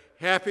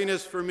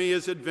 "Happiness for me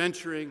is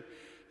adventuring,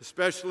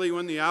 especially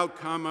when the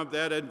outcome of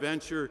that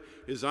adventure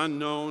is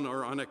unknown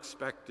or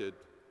unexpected."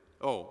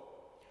 Oh,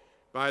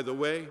 by the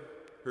way,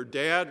 her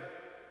dad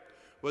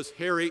was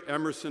Harry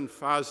Emerson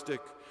Fosdick,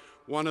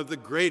 one of the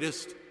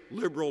greatest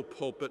liberal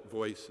pulpit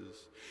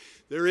voices.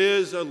 There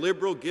is a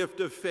liberal gift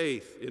of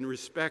faith in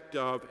respect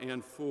of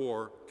and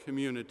for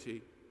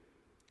community.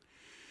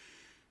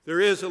 There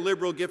is a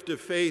liberal gift of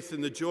faith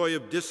in the joy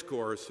of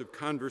discourse, of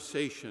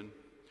conversation.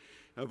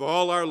 Of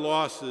all our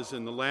losses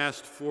in the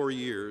last 4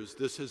 years,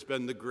 this has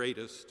been the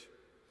greatest.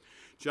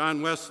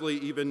 John Wesley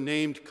even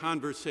named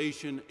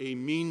conversation a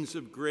means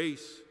of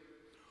grace.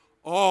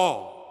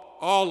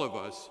 All of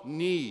us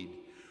need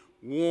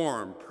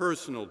warm,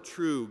 personal,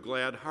 true,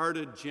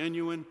 glad-hearted,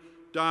 genuine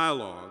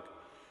dialogue.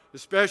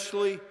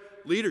 Especially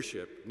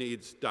leadership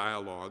needs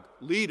dialogue.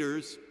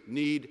 Leaders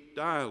need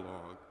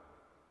dialogue.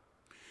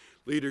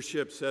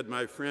 Leadership, said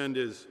my friend,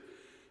 is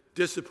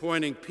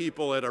disappointing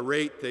people at a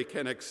rate they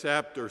can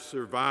accept or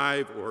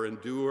survive or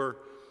endure.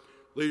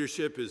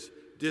 Leadership is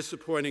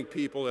disappointing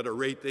people at a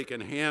rate they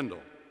can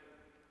handle.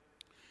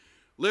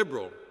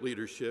 Liberal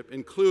leadership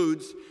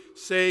includes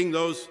saying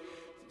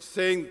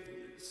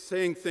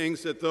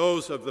things that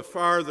those of the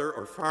farther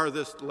or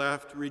farthest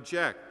left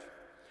reject.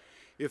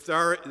 If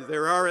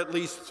there are at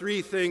least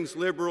 3 things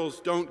liberals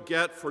don't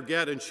get,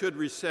 forget, and should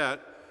reset,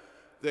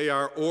 they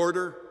are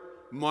order,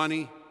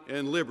 money,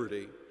 and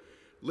liberty.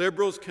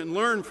 Liberals can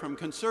learn from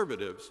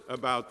conservatives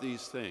about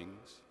these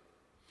things.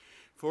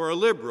 For a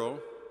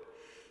liberal,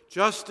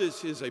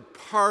 justice is a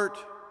part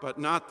but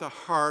not the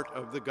heart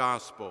of the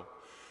gospel.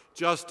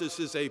 Justice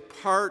is a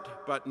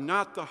part but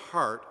not the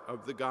heart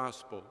of the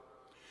gospel.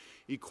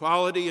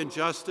 Equality and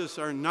justice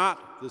are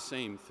not the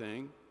same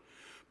thing.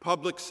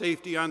 Public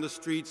safety on the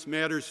streets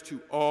matters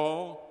to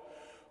all.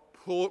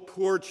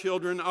 Poor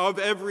children of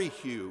every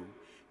hue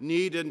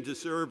need and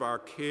deserve our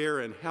care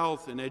and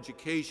health and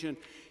education,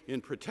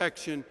 in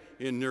protection,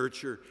 in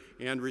nurture,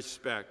 and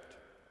respect.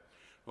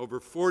 Over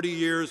 40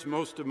 years,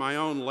 most of my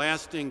own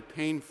lasting,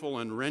 painful,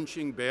 and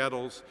wrenching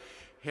battles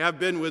have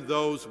been with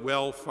those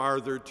well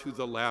farther to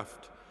the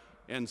left,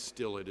 and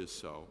still it is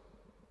so.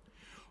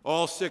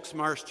 All 6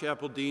 Marsh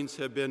Chapel deans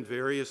have been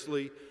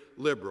variously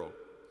liberal.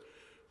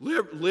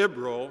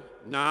 Liberal,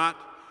 not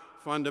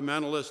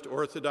fundamentalist,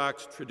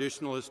 orthodox,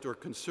 traditionalist, or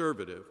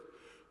conservative.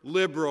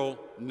 Liberal,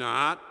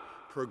 not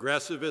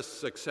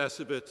progressivist,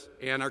 successivist,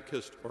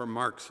 anarchist, or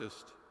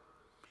Marxist.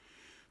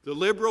 The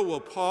liberal will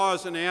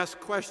pause and ask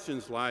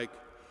questions like,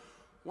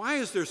 why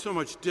is there so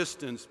much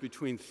distance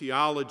between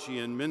theology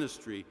and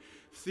ministry,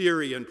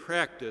 theory and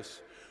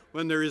practice,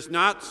 when there is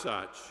not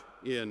such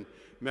in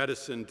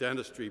medicine,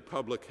 dentistry,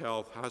 public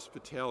health,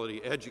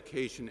 hospitality,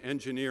 education,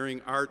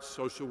 engineering, arts,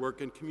 social work,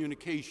 and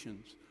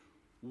communications?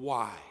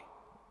 Why?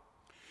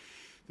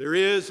 There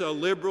is a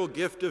liberal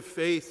gift of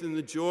faith in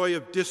the joy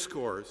of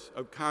discourse,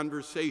 of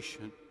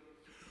conversation.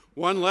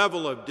 One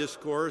level of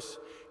discourse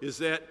is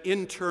that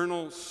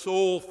internal,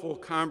 soulful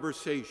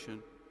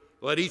conversation.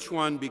 Let each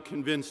one be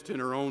convinced in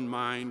her own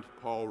mind,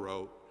 Paul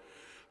wrote,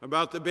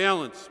 about the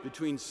balance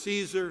between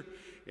Caesar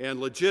and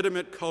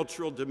legitimate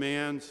cultural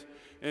demands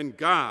and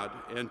God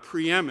and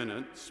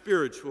preeminent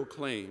spiritual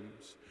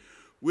claims.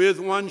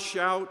 With one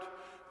shout,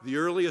 the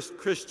earliest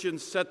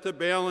Christians set the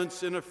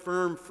balance in a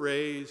firm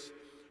phrase,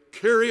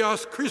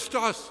 Kyrios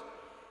Christos,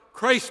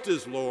 Christ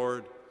is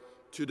Lord.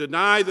 To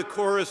deny the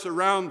chorus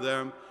around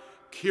them,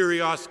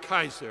 Kyrios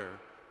Kaiser,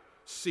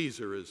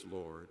 Caesar is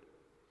Lord.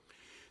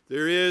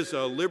 There is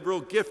a liberal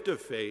gift of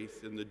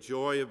faith in the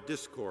joy of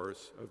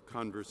discourse, of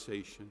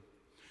conversation.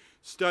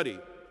 Study,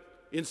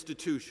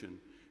 institution,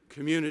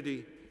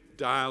 community,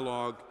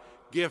 dialogue,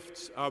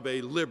 gifts of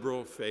a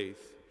liberal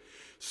faith.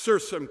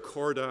 Sursum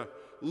corda,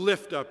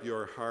 lift up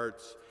your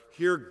hearts.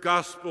 Hear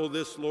gospel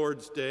this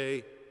Lord's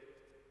day.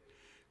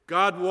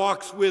 God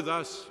walks with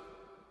us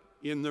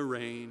in the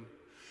rain.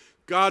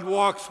 God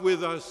walks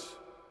with us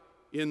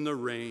in the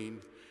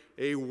rain,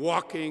 a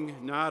walking,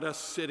 not a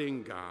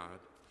sitting God.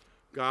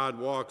 God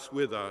walks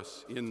with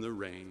us in the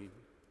rain.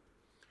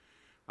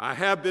 I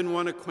have been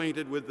one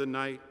acquainted with the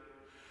night.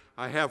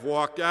 I have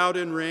walked out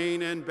in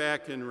rain and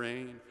back in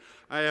rain.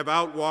 I have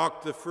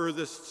outwalked the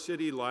furthest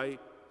city light.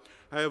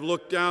 I have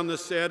looked down the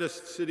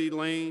saddest city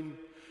lane.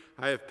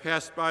 I have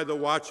passed by the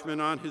watchman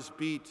on his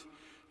beat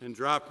and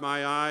dropped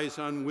my eyes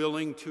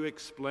unwilling to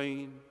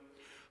explain.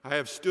 I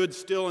have stood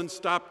still and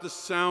stopped the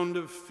sound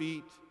of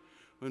feet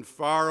when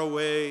far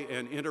away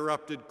an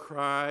interrupted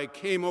cry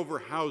came over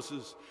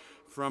houses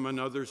from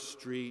another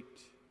street,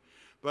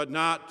 but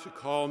not to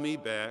call me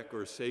back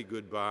or say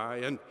goodbye.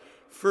 And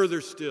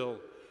further still,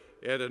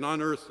 at an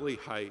unearthly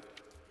height,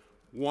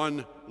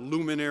 one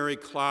luminary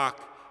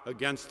clock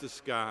against the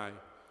sky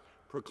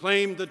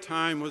proclaimed the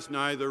time was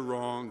neither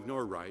wrong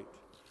nor right.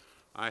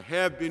 I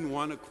have been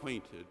one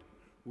acquainted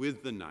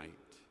with the night.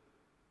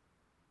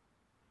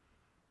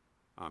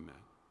 Amen.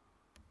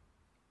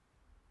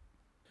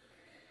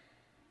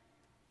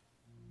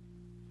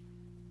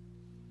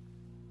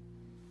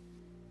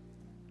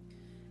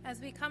 As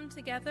we come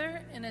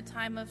together in a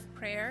time of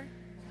prayer,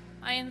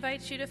 I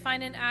invite you to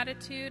find an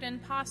attitude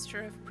and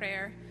posture of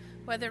prayer,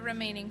 whether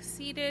remaining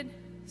seated,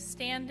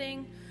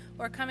 standing,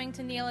 or coming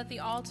to kneel at the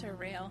altar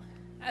rail,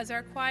 as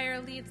our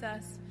choir leads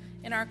us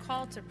in our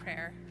call to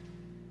prayer.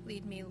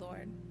 Lead me,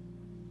 Lord.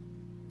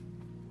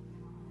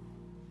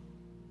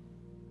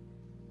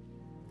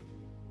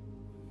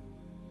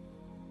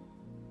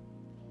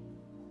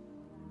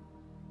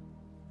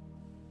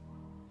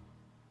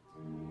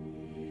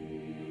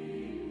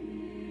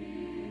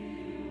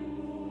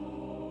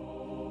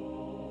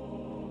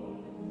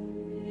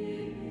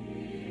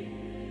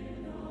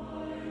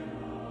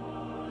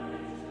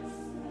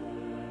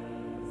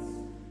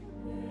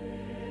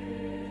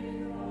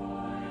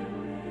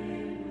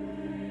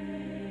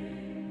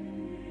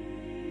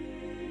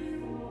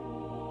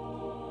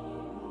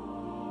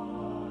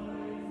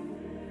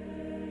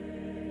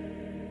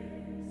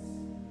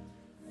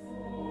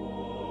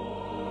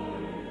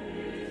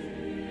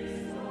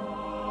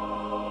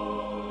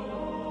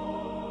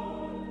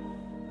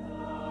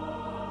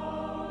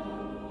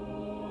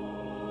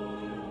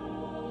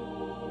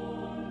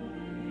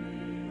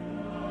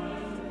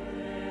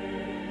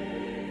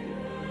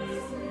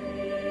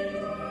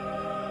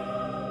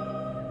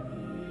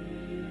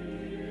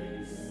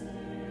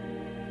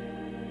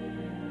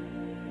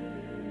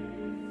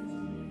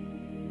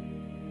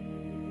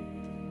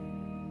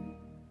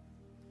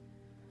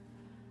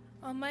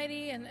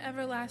 Almighty and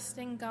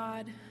everlasting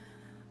God,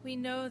 we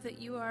know that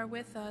you are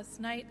with us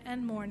night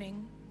and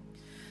morning,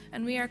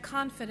 and we are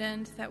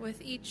confident that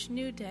with each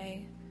new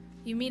day,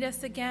 you meet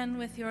us again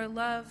with your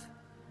love,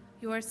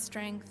 your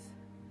strength,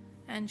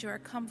 and your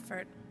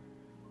comfort.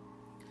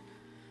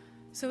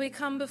 So we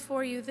come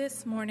before you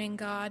this morning,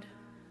 God,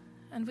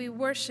 and we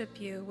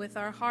worship you with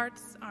our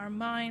hearts, our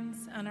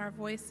minds, and our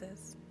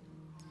voices.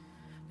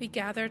 We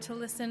gather to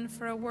listen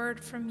for a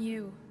word from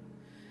you,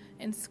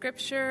 in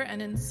scripture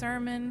and in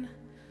sermon,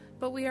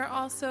 but we are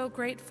also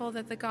grateful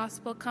that the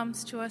gospel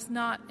comes to us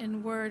not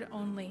in word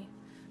only,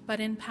 but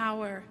in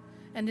power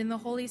and in the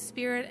Holy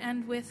Spirit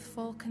and with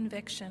full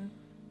conviction.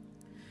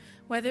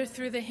 Whether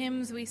through the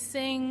hymns we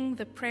sing,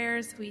 the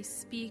prayers we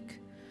speak,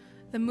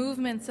 the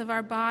movements of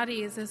our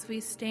bodies as we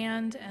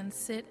stand and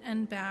sit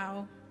and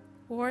bow,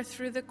 or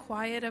through the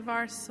quiet of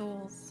our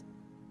souls,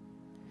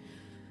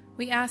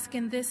 we ask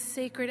in this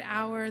sacred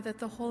hour that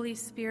the Holy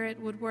Spirit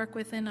would work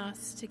within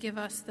us to give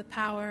us the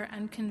power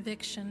and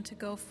conviction to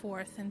go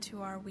forth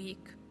into our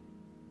week.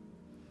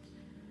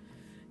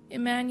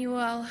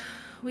 Emmanuel,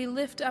 we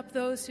lift up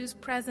those whose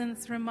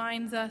presence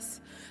reminds us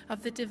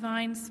of the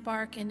divine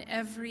spark in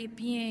every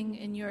being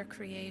in your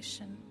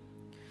creation.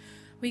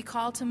 We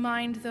call to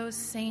mind those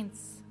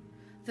saints,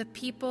 the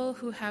people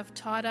who have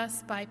taught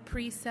us by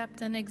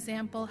precept and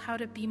example how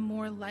to be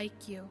more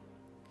like you,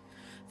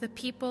 the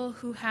people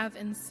who have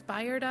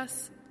inspired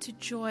us to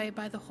joy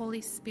by the Holy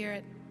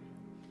Spirit,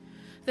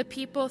 the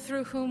people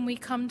through whom we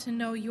come to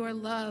know your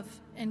love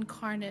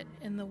incarnate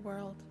in the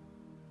world.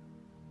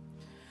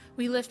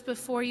 We lift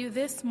before you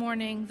this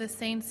morning the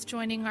saints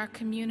joining our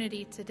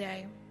community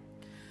today,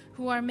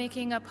 who are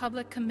making a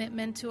public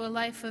commitment to a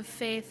life of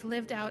faith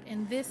lived out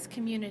in this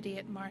community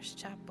at Marsh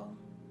Chapel.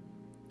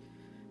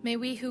 May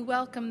we who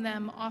welcome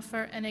them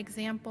offer an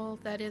example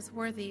that is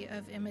worthy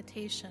of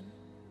imitation.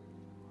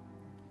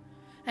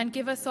 And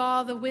give us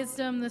all the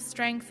wisdom, the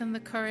strength, and the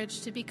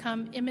courage to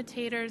become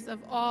imitators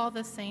of all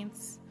the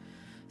saints,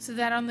 so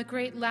that on the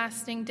great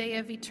lasting day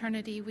of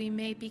eternity we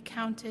may be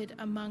counted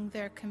among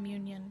their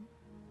communion.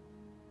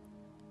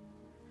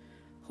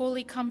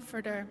 Holy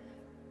Comforter,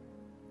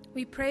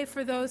 we pray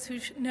for those who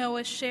know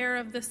a share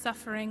of the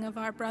suffering of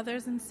our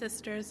brothers and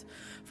sisters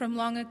from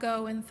long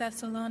ago in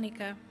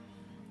Thessalonica.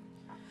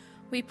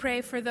 We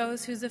pray for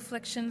those whose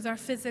afflictions are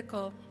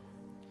physical,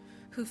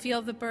 who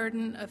feel the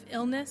burden of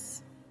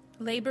illness,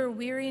 labor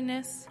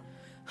weariness,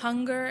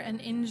 hunger, and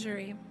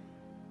injury.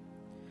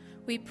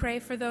 We pray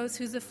for those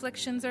whose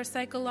afflictions are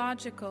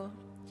psychological,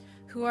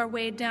 who are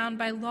weighed down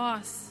by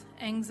loss,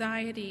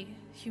 anxiety,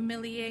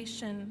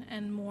 humiliation,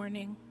 and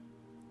mourning.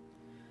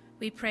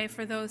 We pray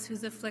for those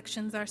whose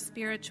afflictions are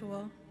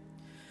spiritual,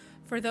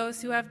 for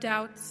those who have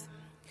doubts,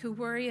 who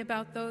worry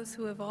about those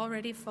who have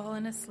already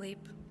fallen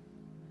asleep,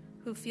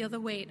 who feel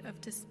the weight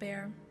of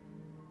despair.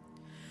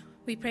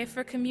 We pray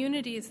for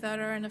communities that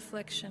are in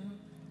affliction,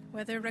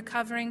 whether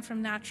recovering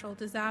from natural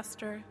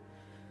disaster,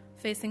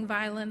 facing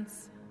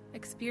violence,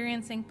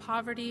 experiencing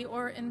poverty,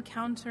 or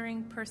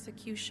encountering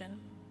persecution.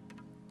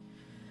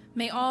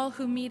 May all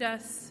who meet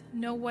us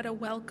know what a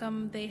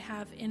welcome they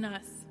have in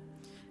us,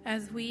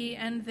 as we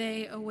and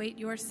they await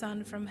your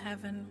Son from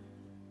heaven.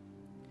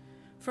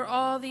 For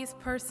all these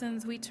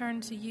persons we turn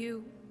to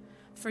you,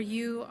 for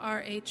you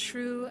are a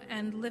true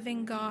and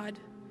living God,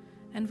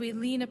 and we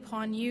lean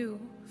upon you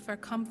for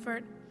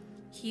comfort,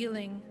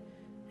 healing,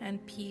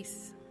 and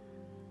peace.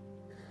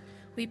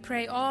 We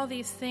pray all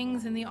these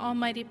things in the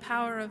almighty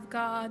power of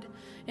God,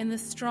 in the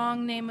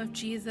strong name of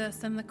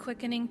Jesus and the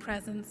quickening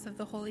presence of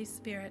the Holy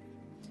Spirit.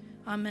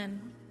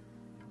 Amen.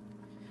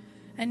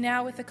 And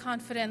now, with the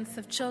confidence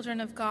of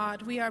children of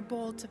God, we are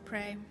bold to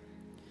pray.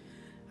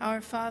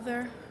 Our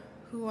Father,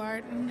 who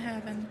art in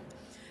heaven,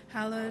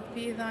 hallowed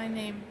be thy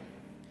name.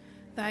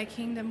 Thy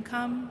kingdom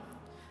come,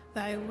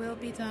 thy will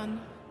be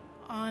done,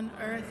 on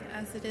earth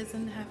as it is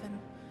in heaven.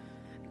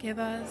 Give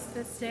us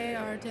this day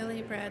our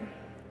daily bread,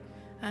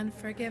 and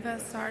forgive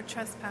us our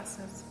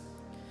trespasses,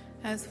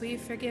 as we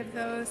forgive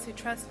those who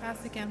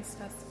trespass against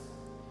us.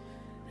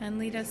 And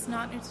lead us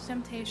not into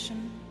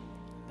temptation,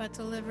 but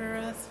deliver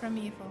us from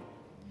evil.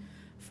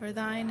 For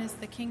thine is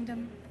the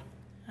kingdom,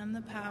 and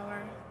the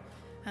power,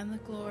 and the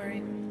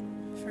glory,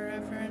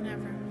 forever and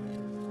ever.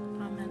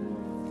 Amen.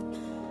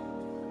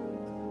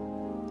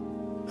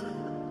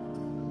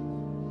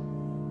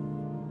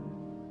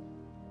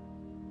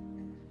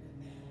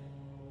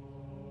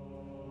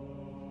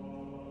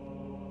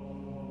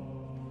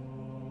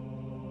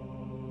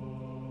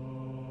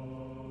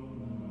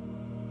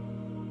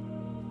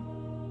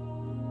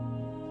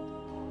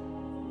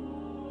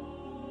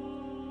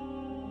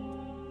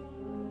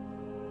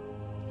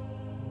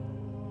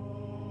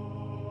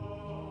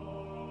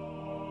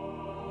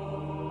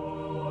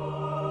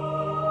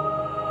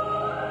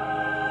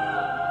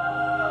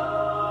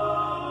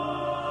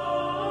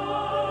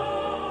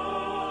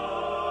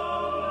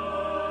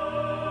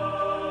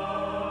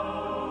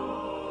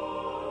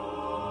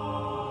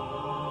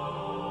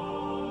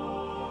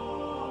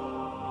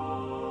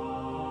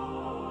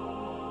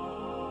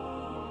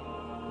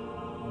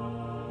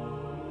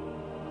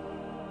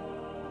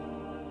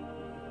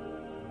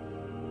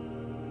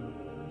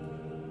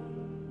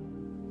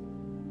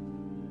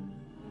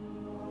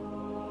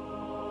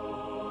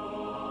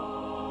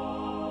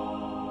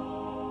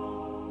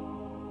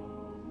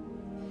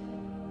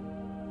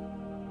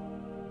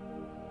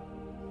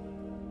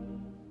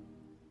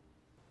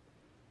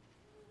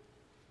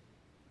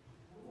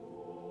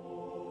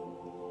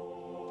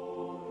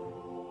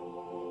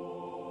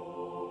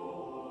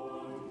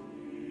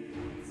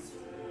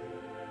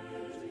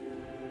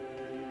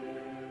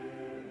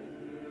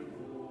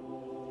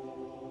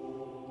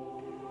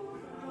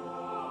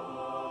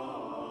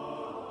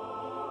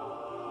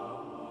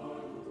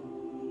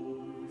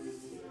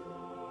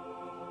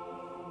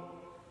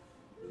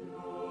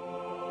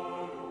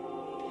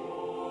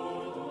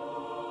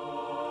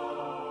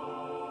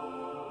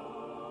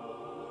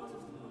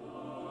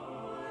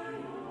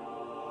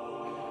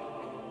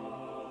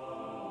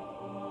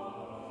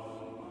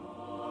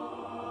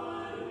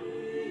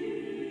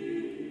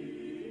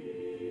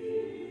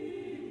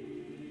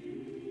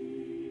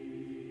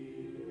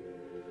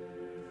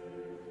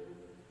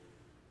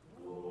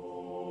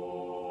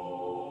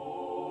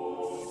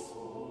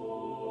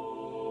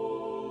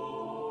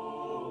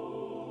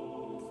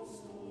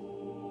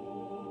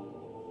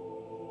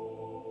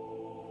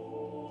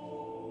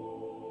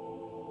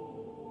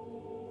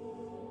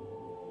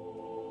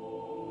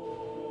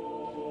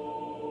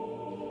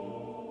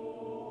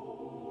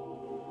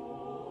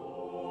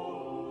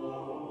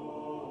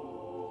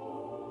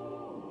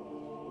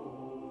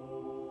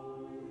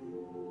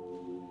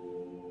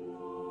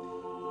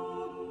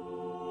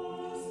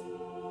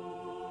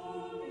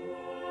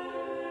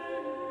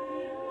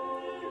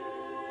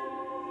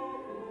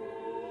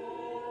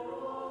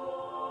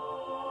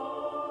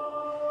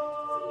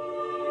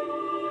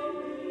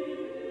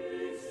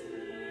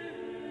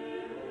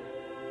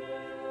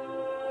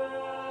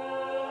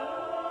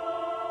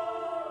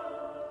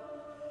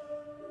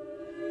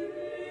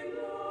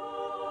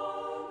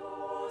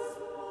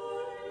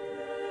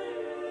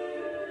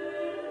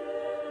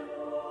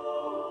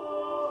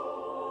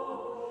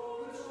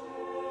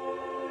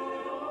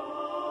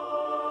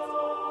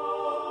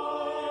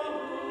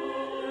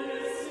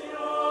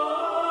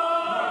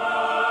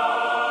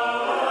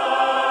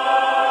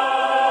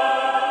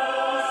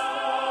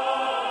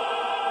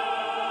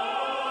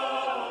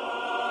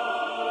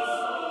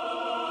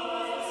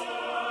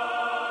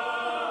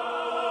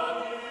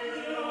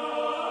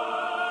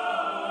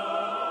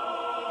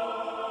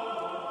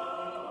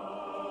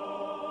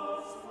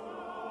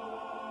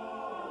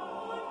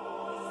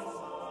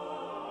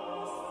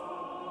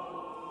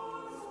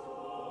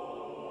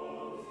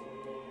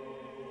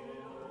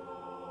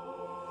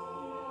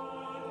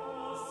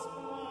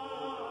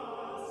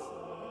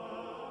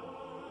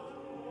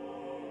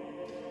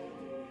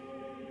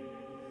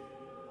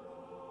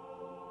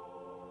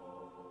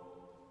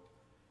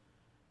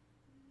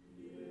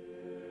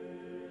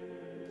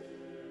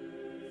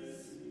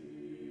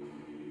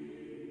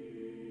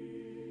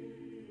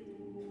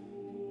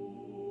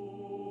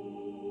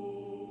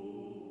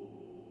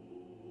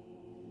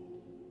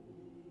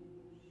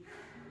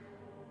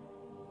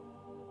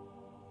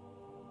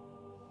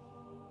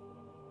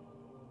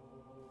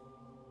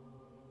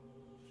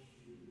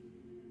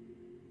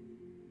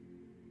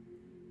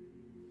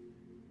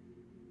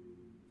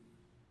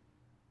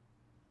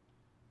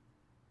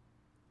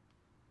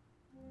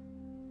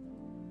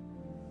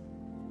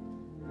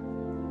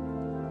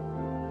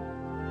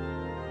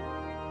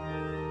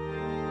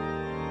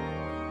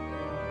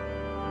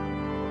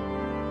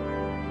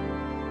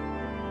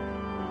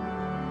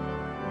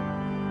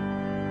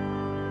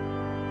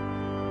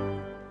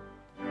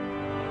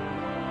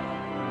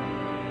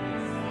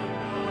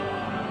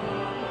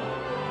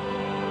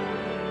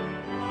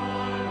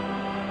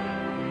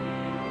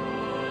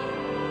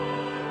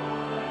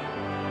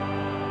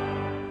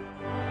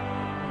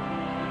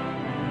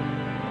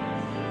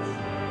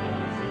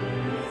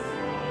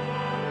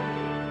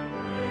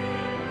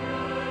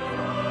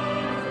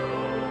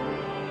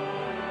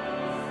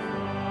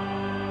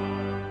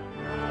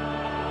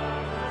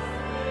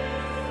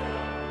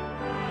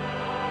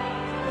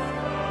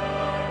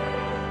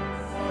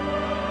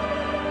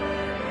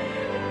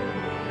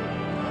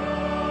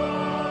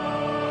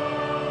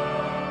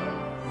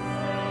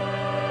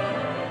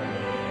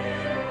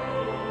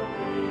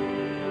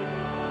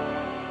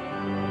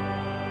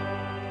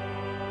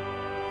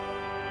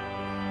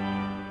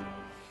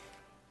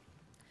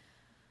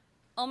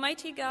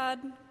 Almighty God,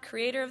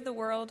 creator of the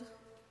world,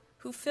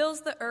 who fills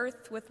the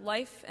earth with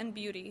life and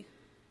beauty,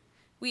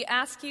 we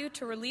ask you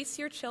to release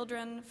your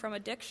children from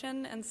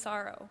addiction and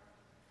sorrow.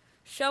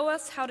 Show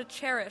us how to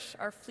cherish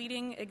our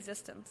fleeting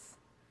existence,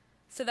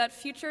 so that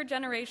future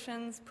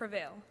generations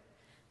prevail.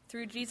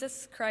 Through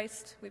Jesus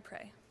Christ, we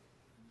pray.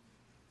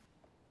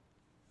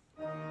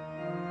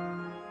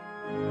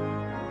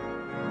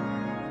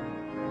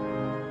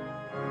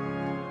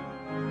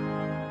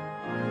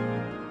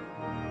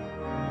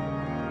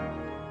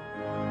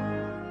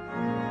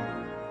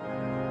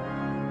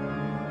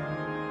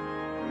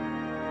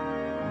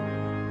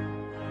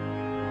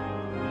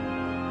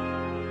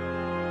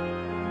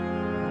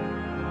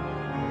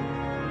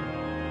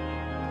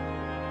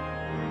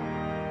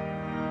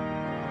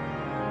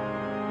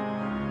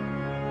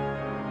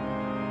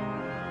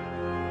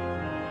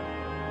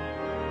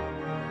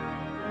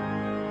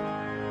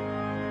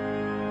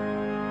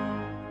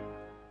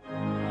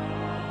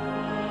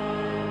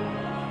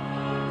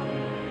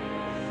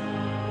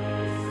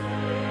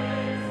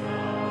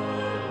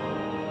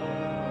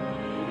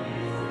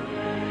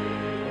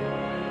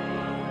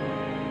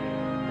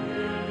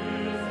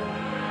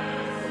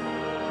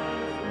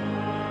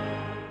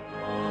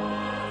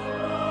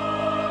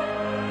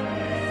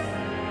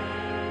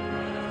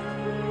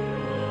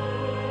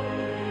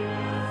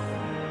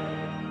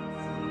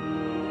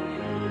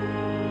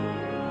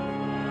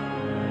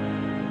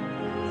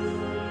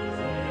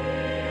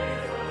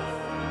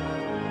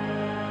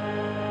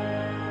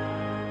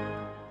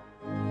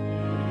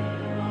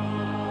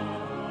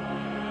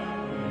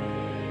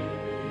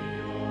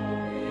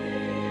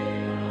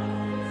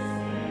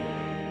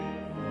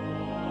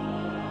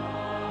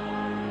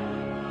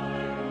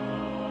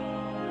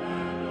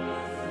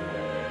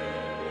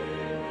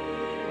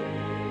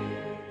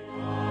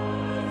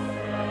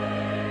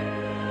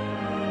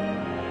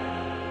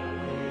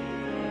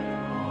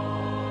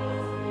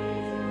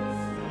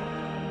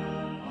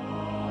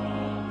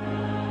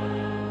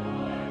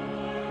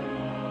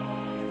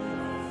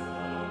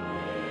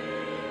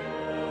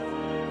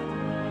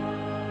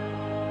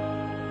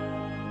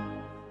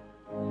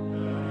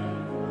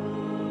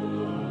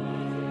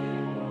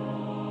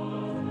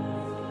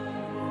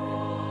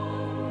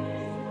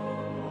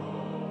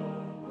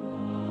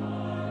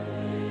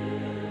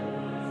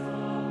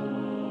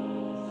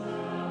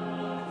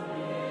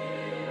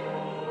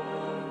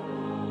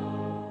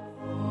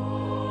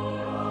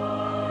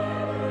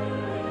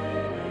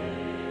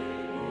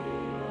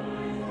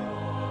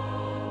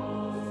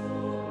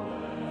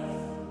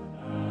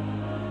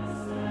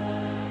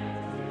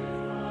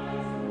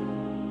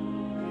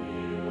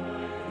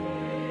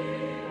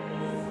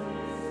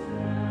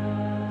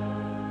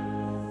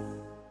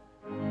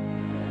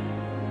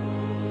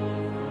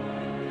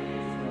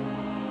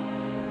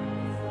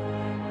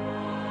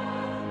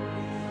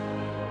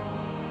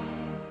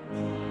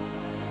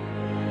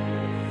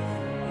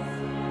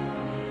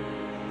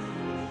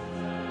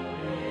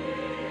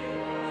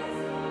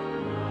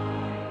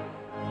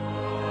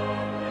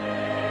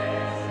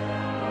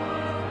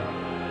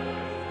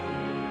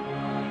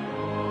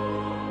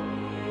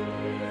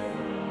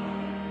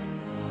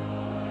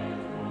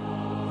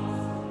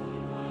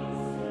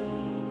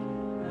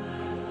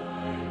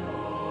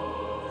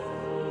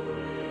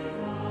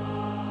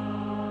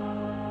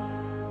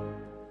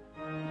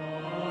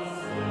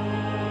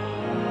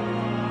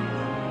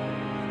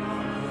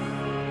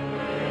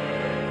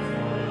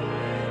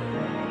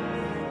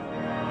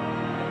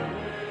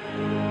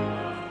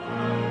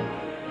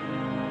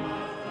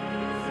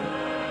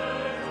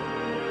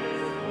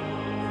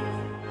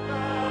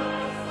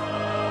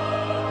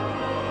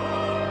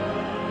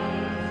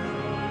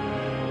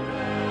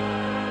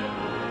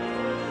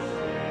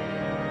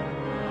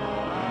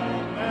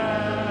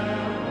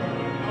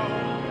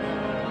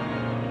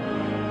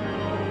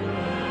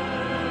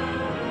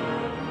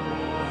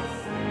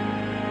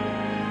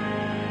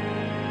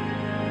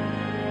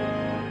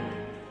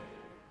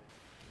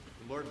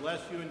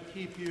 Bless you and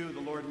keep you.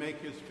 The Lord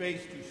make his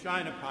face to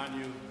shine upon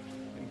you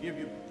and give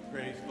you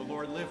grace. The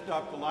Lord lift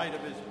up the light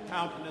of his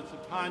countenance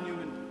upon you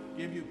and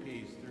give you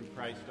peace through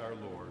Christ our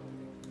Lord.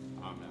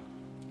 Amen.